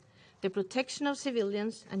 The protection of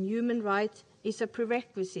civilians and human rights is a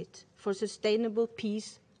prerequisite for sustainable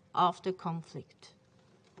peace after conflict.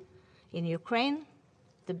 In Ukraine,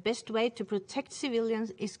 the best way to protect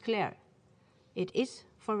civilians is clear. It is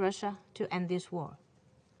for Russia to end this war.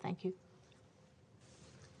 Thank you.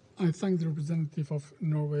 I thank the representative of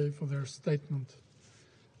Norway for their statement.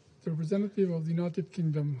 The representative of the United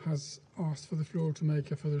Kingdom has asked for the floor to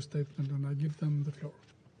make a further statement, and I give them the floor.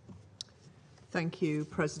 Thank you,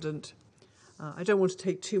 President. I don't want to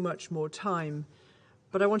take too much more time,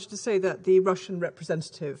 but I wanted to say that the Russian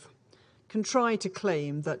representative can try to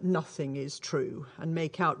claim that nothing is true and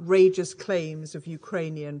make outrageous claims of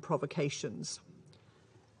Ukrainian provocations.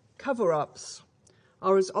 Cover-ups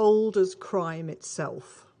are as old as crime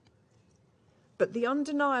itself. But the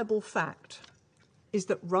undeniable fact is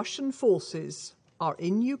that Russian forces are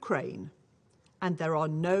in Ukraine and there are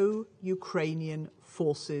no Ukrainian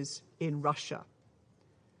forces in Russia.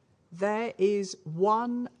 There is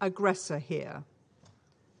one aggressor here.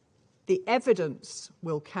 The evidence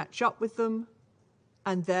will catch up with them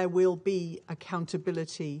and there will be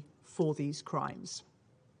accountability for these crimes.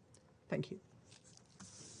 Thank you.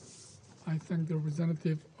 I thank the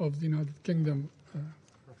representative of the United Kingdom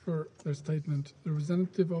for their statement. The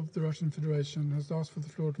representative of the Russian Federation has asked for the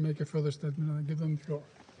floor to make a further statement, and I give them the floor.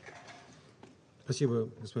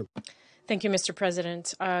 Thank you, Mr.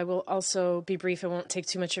 President. I will also be brief. I won't take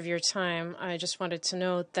too much of your time. I just wanted to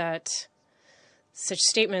note that such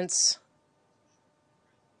statements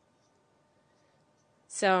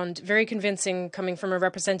sound very convincing coming from a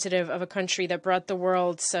representative of a country that brought the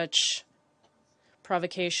world such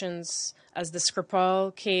provocations as the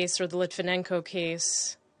Skripal case or the Litvinenko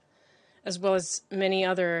case, as well as many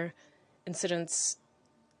other incidents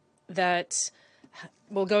that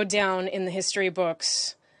will go down in the history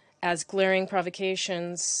books as glaring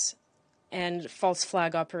provocations and false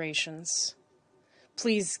flag operations.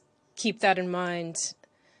 Please keep that in mind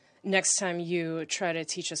next time you try to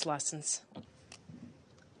teach us lessons.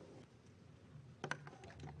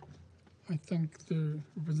 I thank the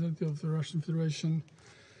representative of the Russian Federation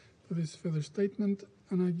for this further statement,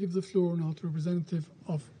 and I give the floor now to the representative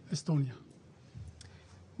of Estonia.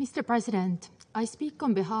 Mr. President, I speak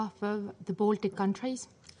on behalf of the Baltic countries,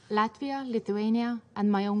 Latvia, Lithuania, and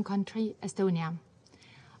my own country, Estonia.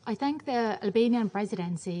 I thank the Albanian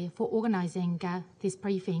presidency for organizing this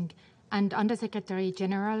briefing and Undersecretary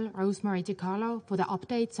General Rosemary DiCarlo for the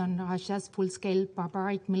updates on Russia's full-scale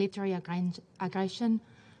barbaric military aggression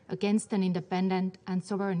against an independent and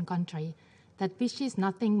sovereign country that wishes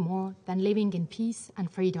nothing more than living in peace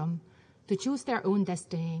and freedom to choose their own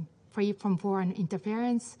destiny, free from foreign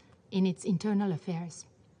interference in its internal affairs.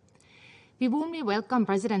 We warmly welcome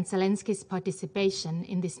President Zelenskyy's participation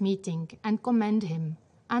in this meeting and commend him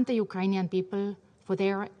and the Ukrainian people for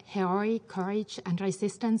their heroic courage and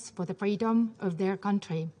resistance for the freedom of their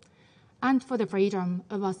country and for the freedom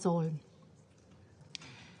of us all.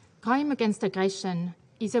 Crime against aggression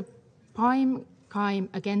is a prime crime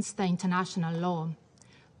against the international law.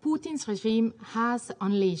 Putin's regime has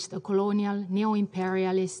unleashed a colonial,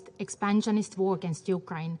 neo-imperialist, expansionist war against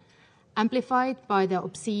Ukraine, amplified by the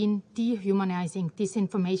obscene, dehumanizing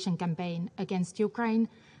disinformation campaign against Ukraine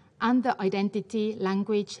and the identity,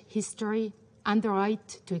 language, history, and the right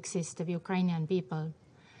to exist of Ukrainian people.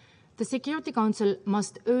 The Security Council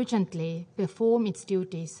must urgently perform its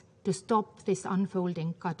duties to stop this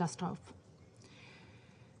unfolding catastrophe.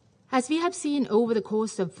 As we have seen over the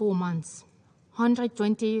course of 4 months,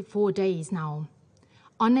 124 days now,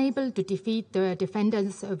 unable to defeat the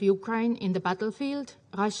defenders of Ukraine in the battlefield,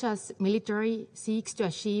 Russia's military seeks to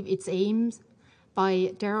achieve its aims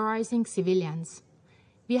by terrorizing civilians.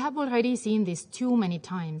 We have already seen this too many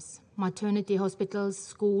times. maternity hospitals,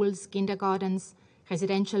 schools, kindergartens,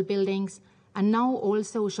 residential buildings, and now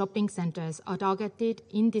also shopping centers are targeted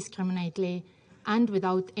indiscriminately and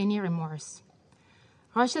without any remorse.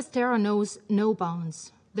 Russia's terror knows no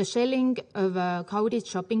bounds. The shelling of a crowded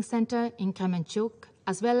shopping center in Kremenchuk,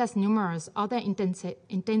 as well as numerous other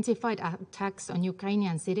intensified attacks on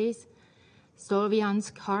Ukrainian cities,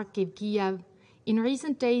 Sloviansk, Kharkiv, Kiev, in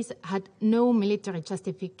recent days had no military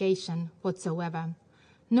justification whatsoever.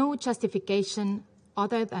 No justification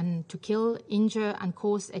other than to kill, injure, and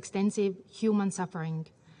cause extensive human suffering,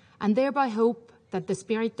 and thereby hope that the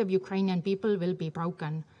spirit of Ukrainian people will be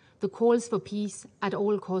broken, the calls for peace at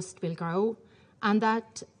all costs will grow, and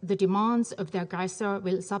that the demands of the aggressor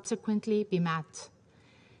will subsequently be met.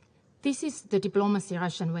 This is the diplomacy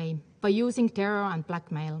Russian way, by using terror and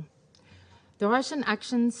blackmail. The Russian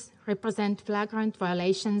actions represent flagrant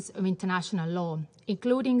violations of international law,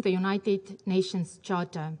 including the United Nations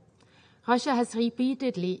Charter. Russia has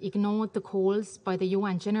repeatedly ignored the calls by the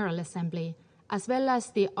UN General Assembly, as well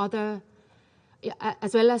as the order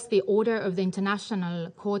of the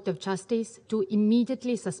International Court of Justice to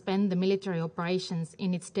immediately suspend the military operations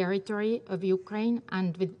in its territory of Ukraine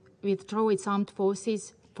and withdraw its armed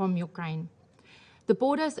forces from Ukraine. The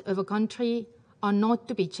borders of a country are not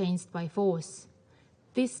to be changed by force.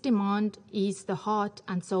 This demand is the heart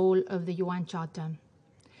and soul of the UN Charter.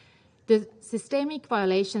 The systemic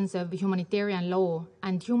violations of humanitarian law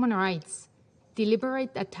and human rights, deliberate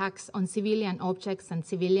attacks on civilian objects and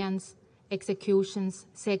civilians, executions,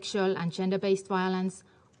 sexual and gender-based violence,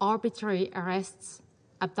 arbitrary arrests,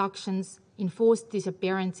 abductions, enforced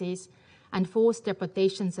disappearances, and forced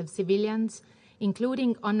deportations of civilians,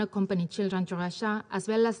 including unaccompanied children to Russia, as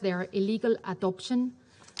well as their illegal adoption,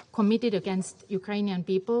 committed against Ukrainian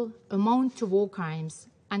people, amount to war crimes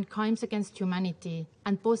and crimes against humanity,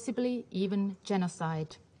 and possibly even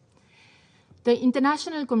genocide. The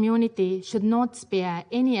international community should not spare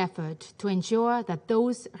any effort to ensure that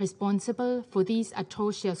those responsible for these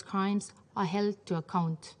atrocious crimes are held to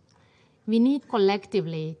account. We need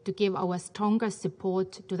collectively to give our strongest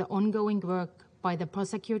support to the ongoing work by the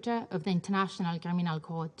prosecutor of the International Criminal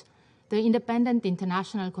Court, the Independent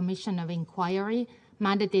International Commission of Inquiry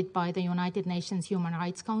mandated by the United Nations Human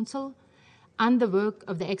Rights Council, and the work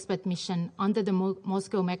of the expert mission under the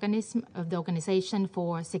Moscow mechanism of the Organization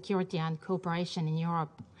for Security and Cooperation in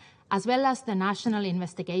Europe, as well as the national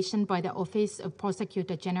investigation by the Office of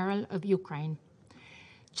Prosecutor General of Ukraine.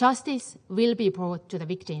 Justice will be brought to the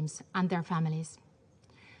victims and their families.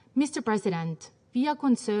 Mr. President, we are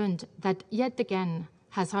concerned that yet again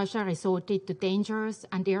has Russia resorted to dangerous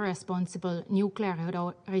and irresponsible nuclear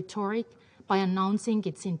rhetoric by announcing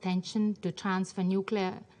its intention to transfer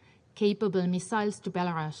nuclear-capable missiles to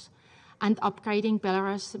Belarus and upgrading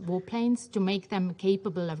Belarus warplanes to make them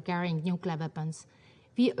capable of carrying nuclear weapons.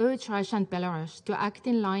 We urge Russia and Belarus to act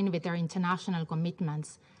in line with their international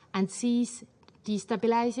commitments and cease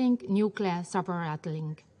destabilizing nuclear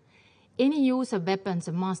saber-rattling. Any use of weapons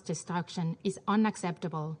of mass destruction is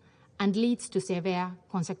unacceptable and leads to severe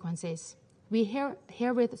consequences. We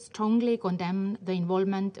herewith strongly condemn the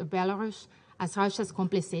involvement of Belarus as Russia's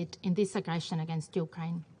complicit in this aggression against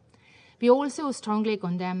Ukraine. We also strongly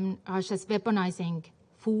condemn Russia's weaponizing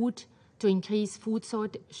food to increase food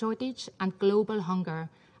shortage and global hunger,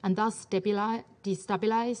 and thus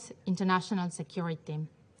destabilize international security.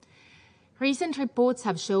 Recent reports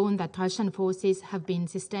have shown that Russian forces have been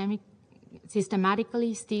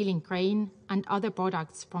systematically stealing grain and other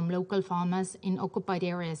products from local farmers in occupied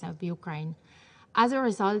areas of Ukraine. As a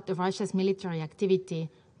result of Russia's military activity,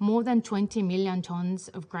 more than 20 million tons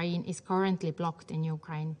of grain is currently blocked in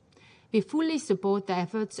Ukraine. We fully support the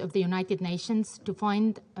efforts of the United Nations to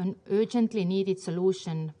find an urgently needed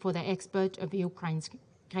solution for the export of Ukraine's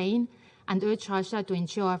grain and urge Russia to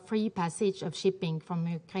ensure free passage of shipping from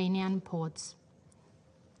Ukrainian ports.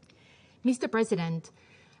 Mr. President,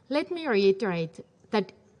 let me reiterate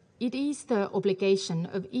that it is the obligation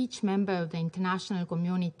of each member of the international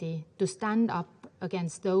community to stand up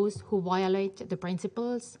against those who violate the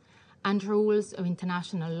principles and rules of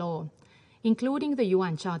international law, including the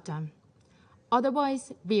UN Charter.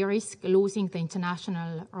 Otherwise, we risk losing the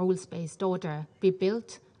international rules-based order we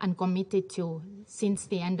built and committed to since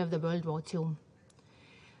the end of the World War II.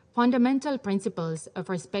 Fundamental principles of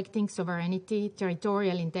respecting sovereignty,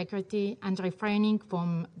 territorial integrity, and refraining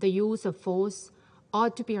from the use of force are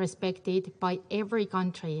to be respected by every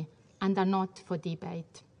country and are not for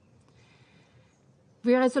debate.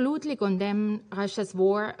 We resolutely condemn Russia's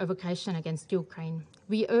war of aggression against Ukraine.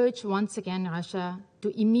 We urge once again Russia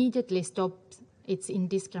to immediately stop its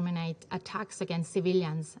indiscriminate attacks against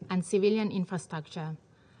civilians and civilian infrastructure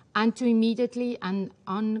and to immediately and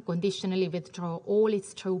unconditionally withdraw all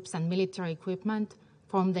its troops and military equipment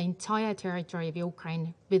from the entire territory of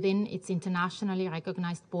Ukraine within its internationally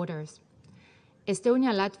recognized borders.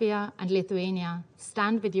 Estonia, Latvia, and Lithuania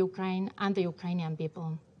stand with Ukraine and the Ukrainian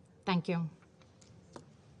people. Thank you.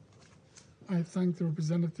 I thank the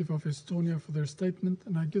representative of Estonia for their statement,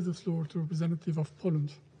 and I give the floor to the representative of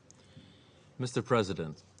Poland. Mr.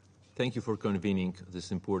 President, thank you for convening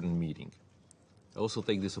this important meeting. I also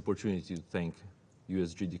take this opportunity to thank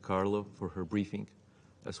USG DiCarlo for her briefing,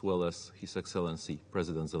 as well as His Excellency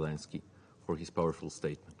President Zelenskyy for his powerful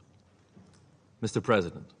statement. Mr.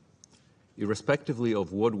 President, irrespectively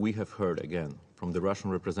of what we have heard again from the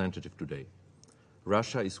Russian representative today,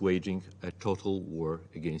 Russia is waging a total war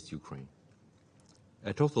against Ukraine.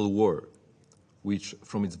 A total war which,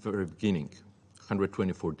 from its very beginning,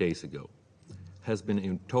 124 days ago, has been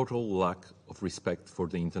in total lack of respect for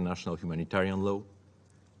the international humanitarian law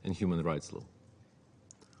and human rights law.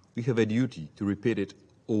 We have a duty to repeat it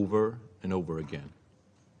over and over again,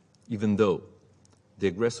 even though the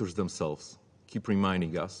aggressors themselves keep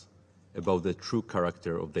reminding us about the true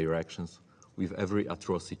character of their actions with every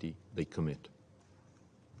atrocity they commit.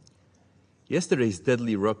 Yesterday's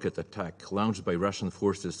deadly rocket attack launched by Russian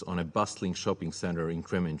forces on a bustling shopping center in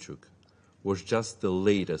Kremenchuk was just the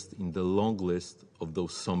latest in the long list of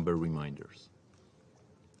those somber reminders.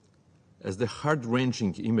 As the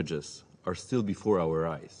heart-wrenching images are still before our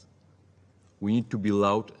eyes, we need to be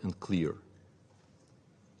loud and clear.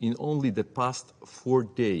 In only the past 4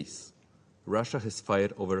 days, Russia has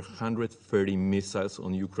fired over 130 missiles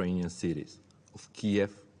on Ukrainian cities of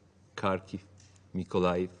Kiev, Kharkiv,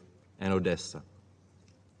 Mykolaiv, and Odessa,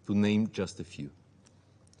 to name just a few.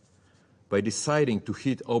 By deciding to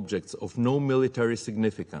hit objects of no military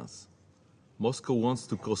significance, Moscow wants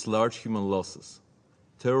to cause large human losses,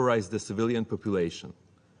 terrorize the civilian population,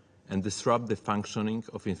 and disrupt the functioning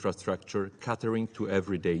of infrastructure catering to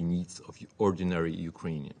everyday needs of ordinary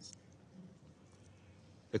Ukrainians.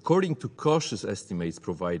 According to cautious estimates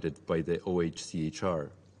provided by the OHCHR,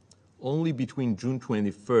 only between June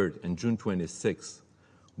 23rd and June 26th,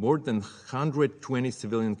 more than 120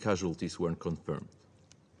 civilian casualties were confirmed.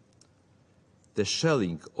 The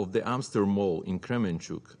shelling of the Amster Mall in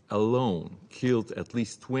Kremenchuk alone killed at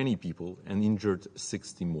least 20 people and injured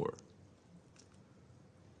 60 more.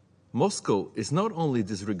 Moscow is not only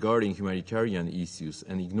disregarding humanitarian issues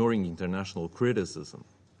and ignoring international criticism,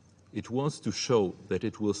 it wants to show that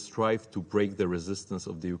it will strive to break the resistance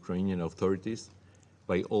of the Ukrainian authorities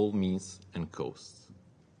by all means and costs.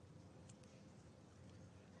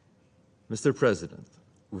 Mr. President,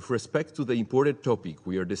 with respect to the important topic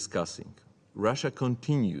we are discussing, Russia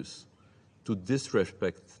continues to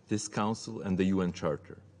disrespect this Council and the UN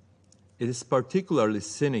Charter. It is particularly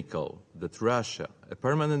cynical that Russia, a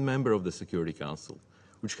permanent member of the Security Council,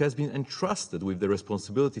 which has been entrusted with the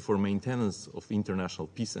responsibility for maintenance of international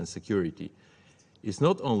peace and security, is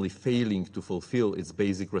not only failing to fulfill its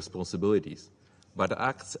basic responsibilities, but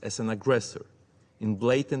acts as an aggressor in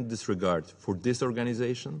blatant disregard for this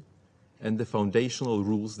organization and the foundational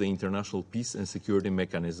rules the international peace and security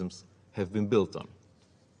mechanisms have been built on.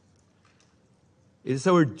 It is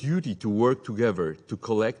our duty to work together to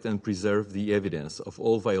collect and preserve the evidence of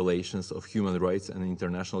all violations of human rights and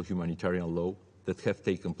international humanitarian law that have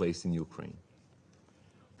taken place in Ukraine.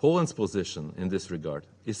 Poland's position in this regard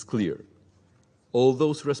is clear. All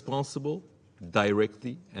those responsible,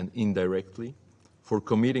 directly and indirectly, for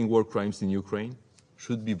committing war crimes in Ukraine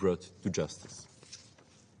should be brought to justice.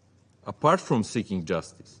 Apart from seeking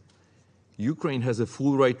justice, Ukraine has a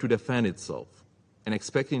full right to defend itself and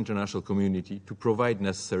expect the international community to provide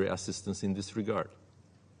necessary assistance in this regard.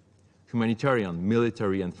 Humanitarian,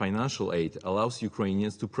 military, and financial aid allows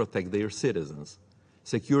Ukrainians to protect their citizens,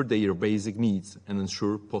 secure their basic needs, and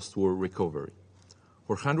ensure post-war recovery.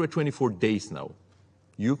 For 124 days now,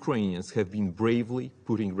 Ukrainians have been bravely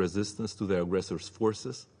putting resistance to the aggressor's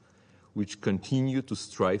forces, which continue to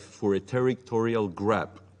strive for a territorial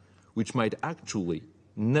grab, which might actually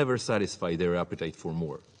never satisfy their appetite for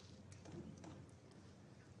more.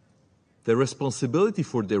 The responsibility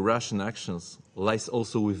for the Russian actions lies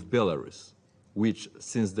also with Belarus, which,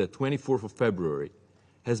 since the 24th of February,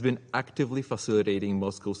 has been actively facilitating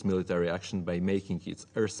Moscow's military action by making its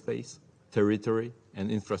airspace, territory,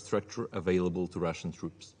 and infrastructure available to Russian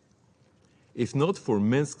troops. If not for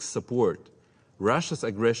Minsk's support, Russia's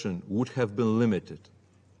aggression would have been limited.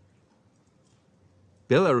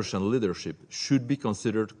 Belarusian leadership should be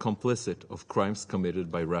considered complicit of crimes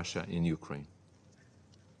committed by Russia in Ukraine.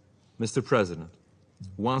 Mr. President,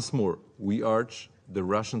 once more, we urge the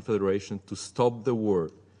Russian Federation to stop the war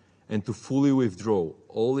and to fully withdraw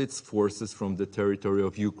all its forces from the territory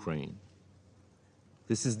of Ukraine.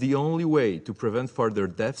 This is the only way to prevent further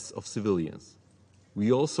deaths of civilians.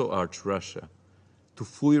 We also urge Russia to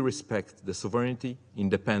fully respect the sovereignty,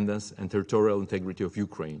 independence, and territorial integrity of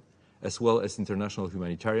Ukraine, as well as international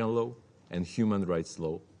humanitarian law and human rights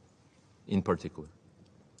law in particular.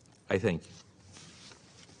 I thank you.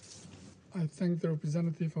 I thank the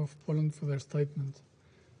representative of Poland for their statement.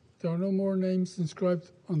 There are no more names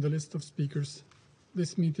inscribed on the list of speakers.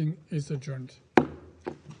 This meeting is adjourned.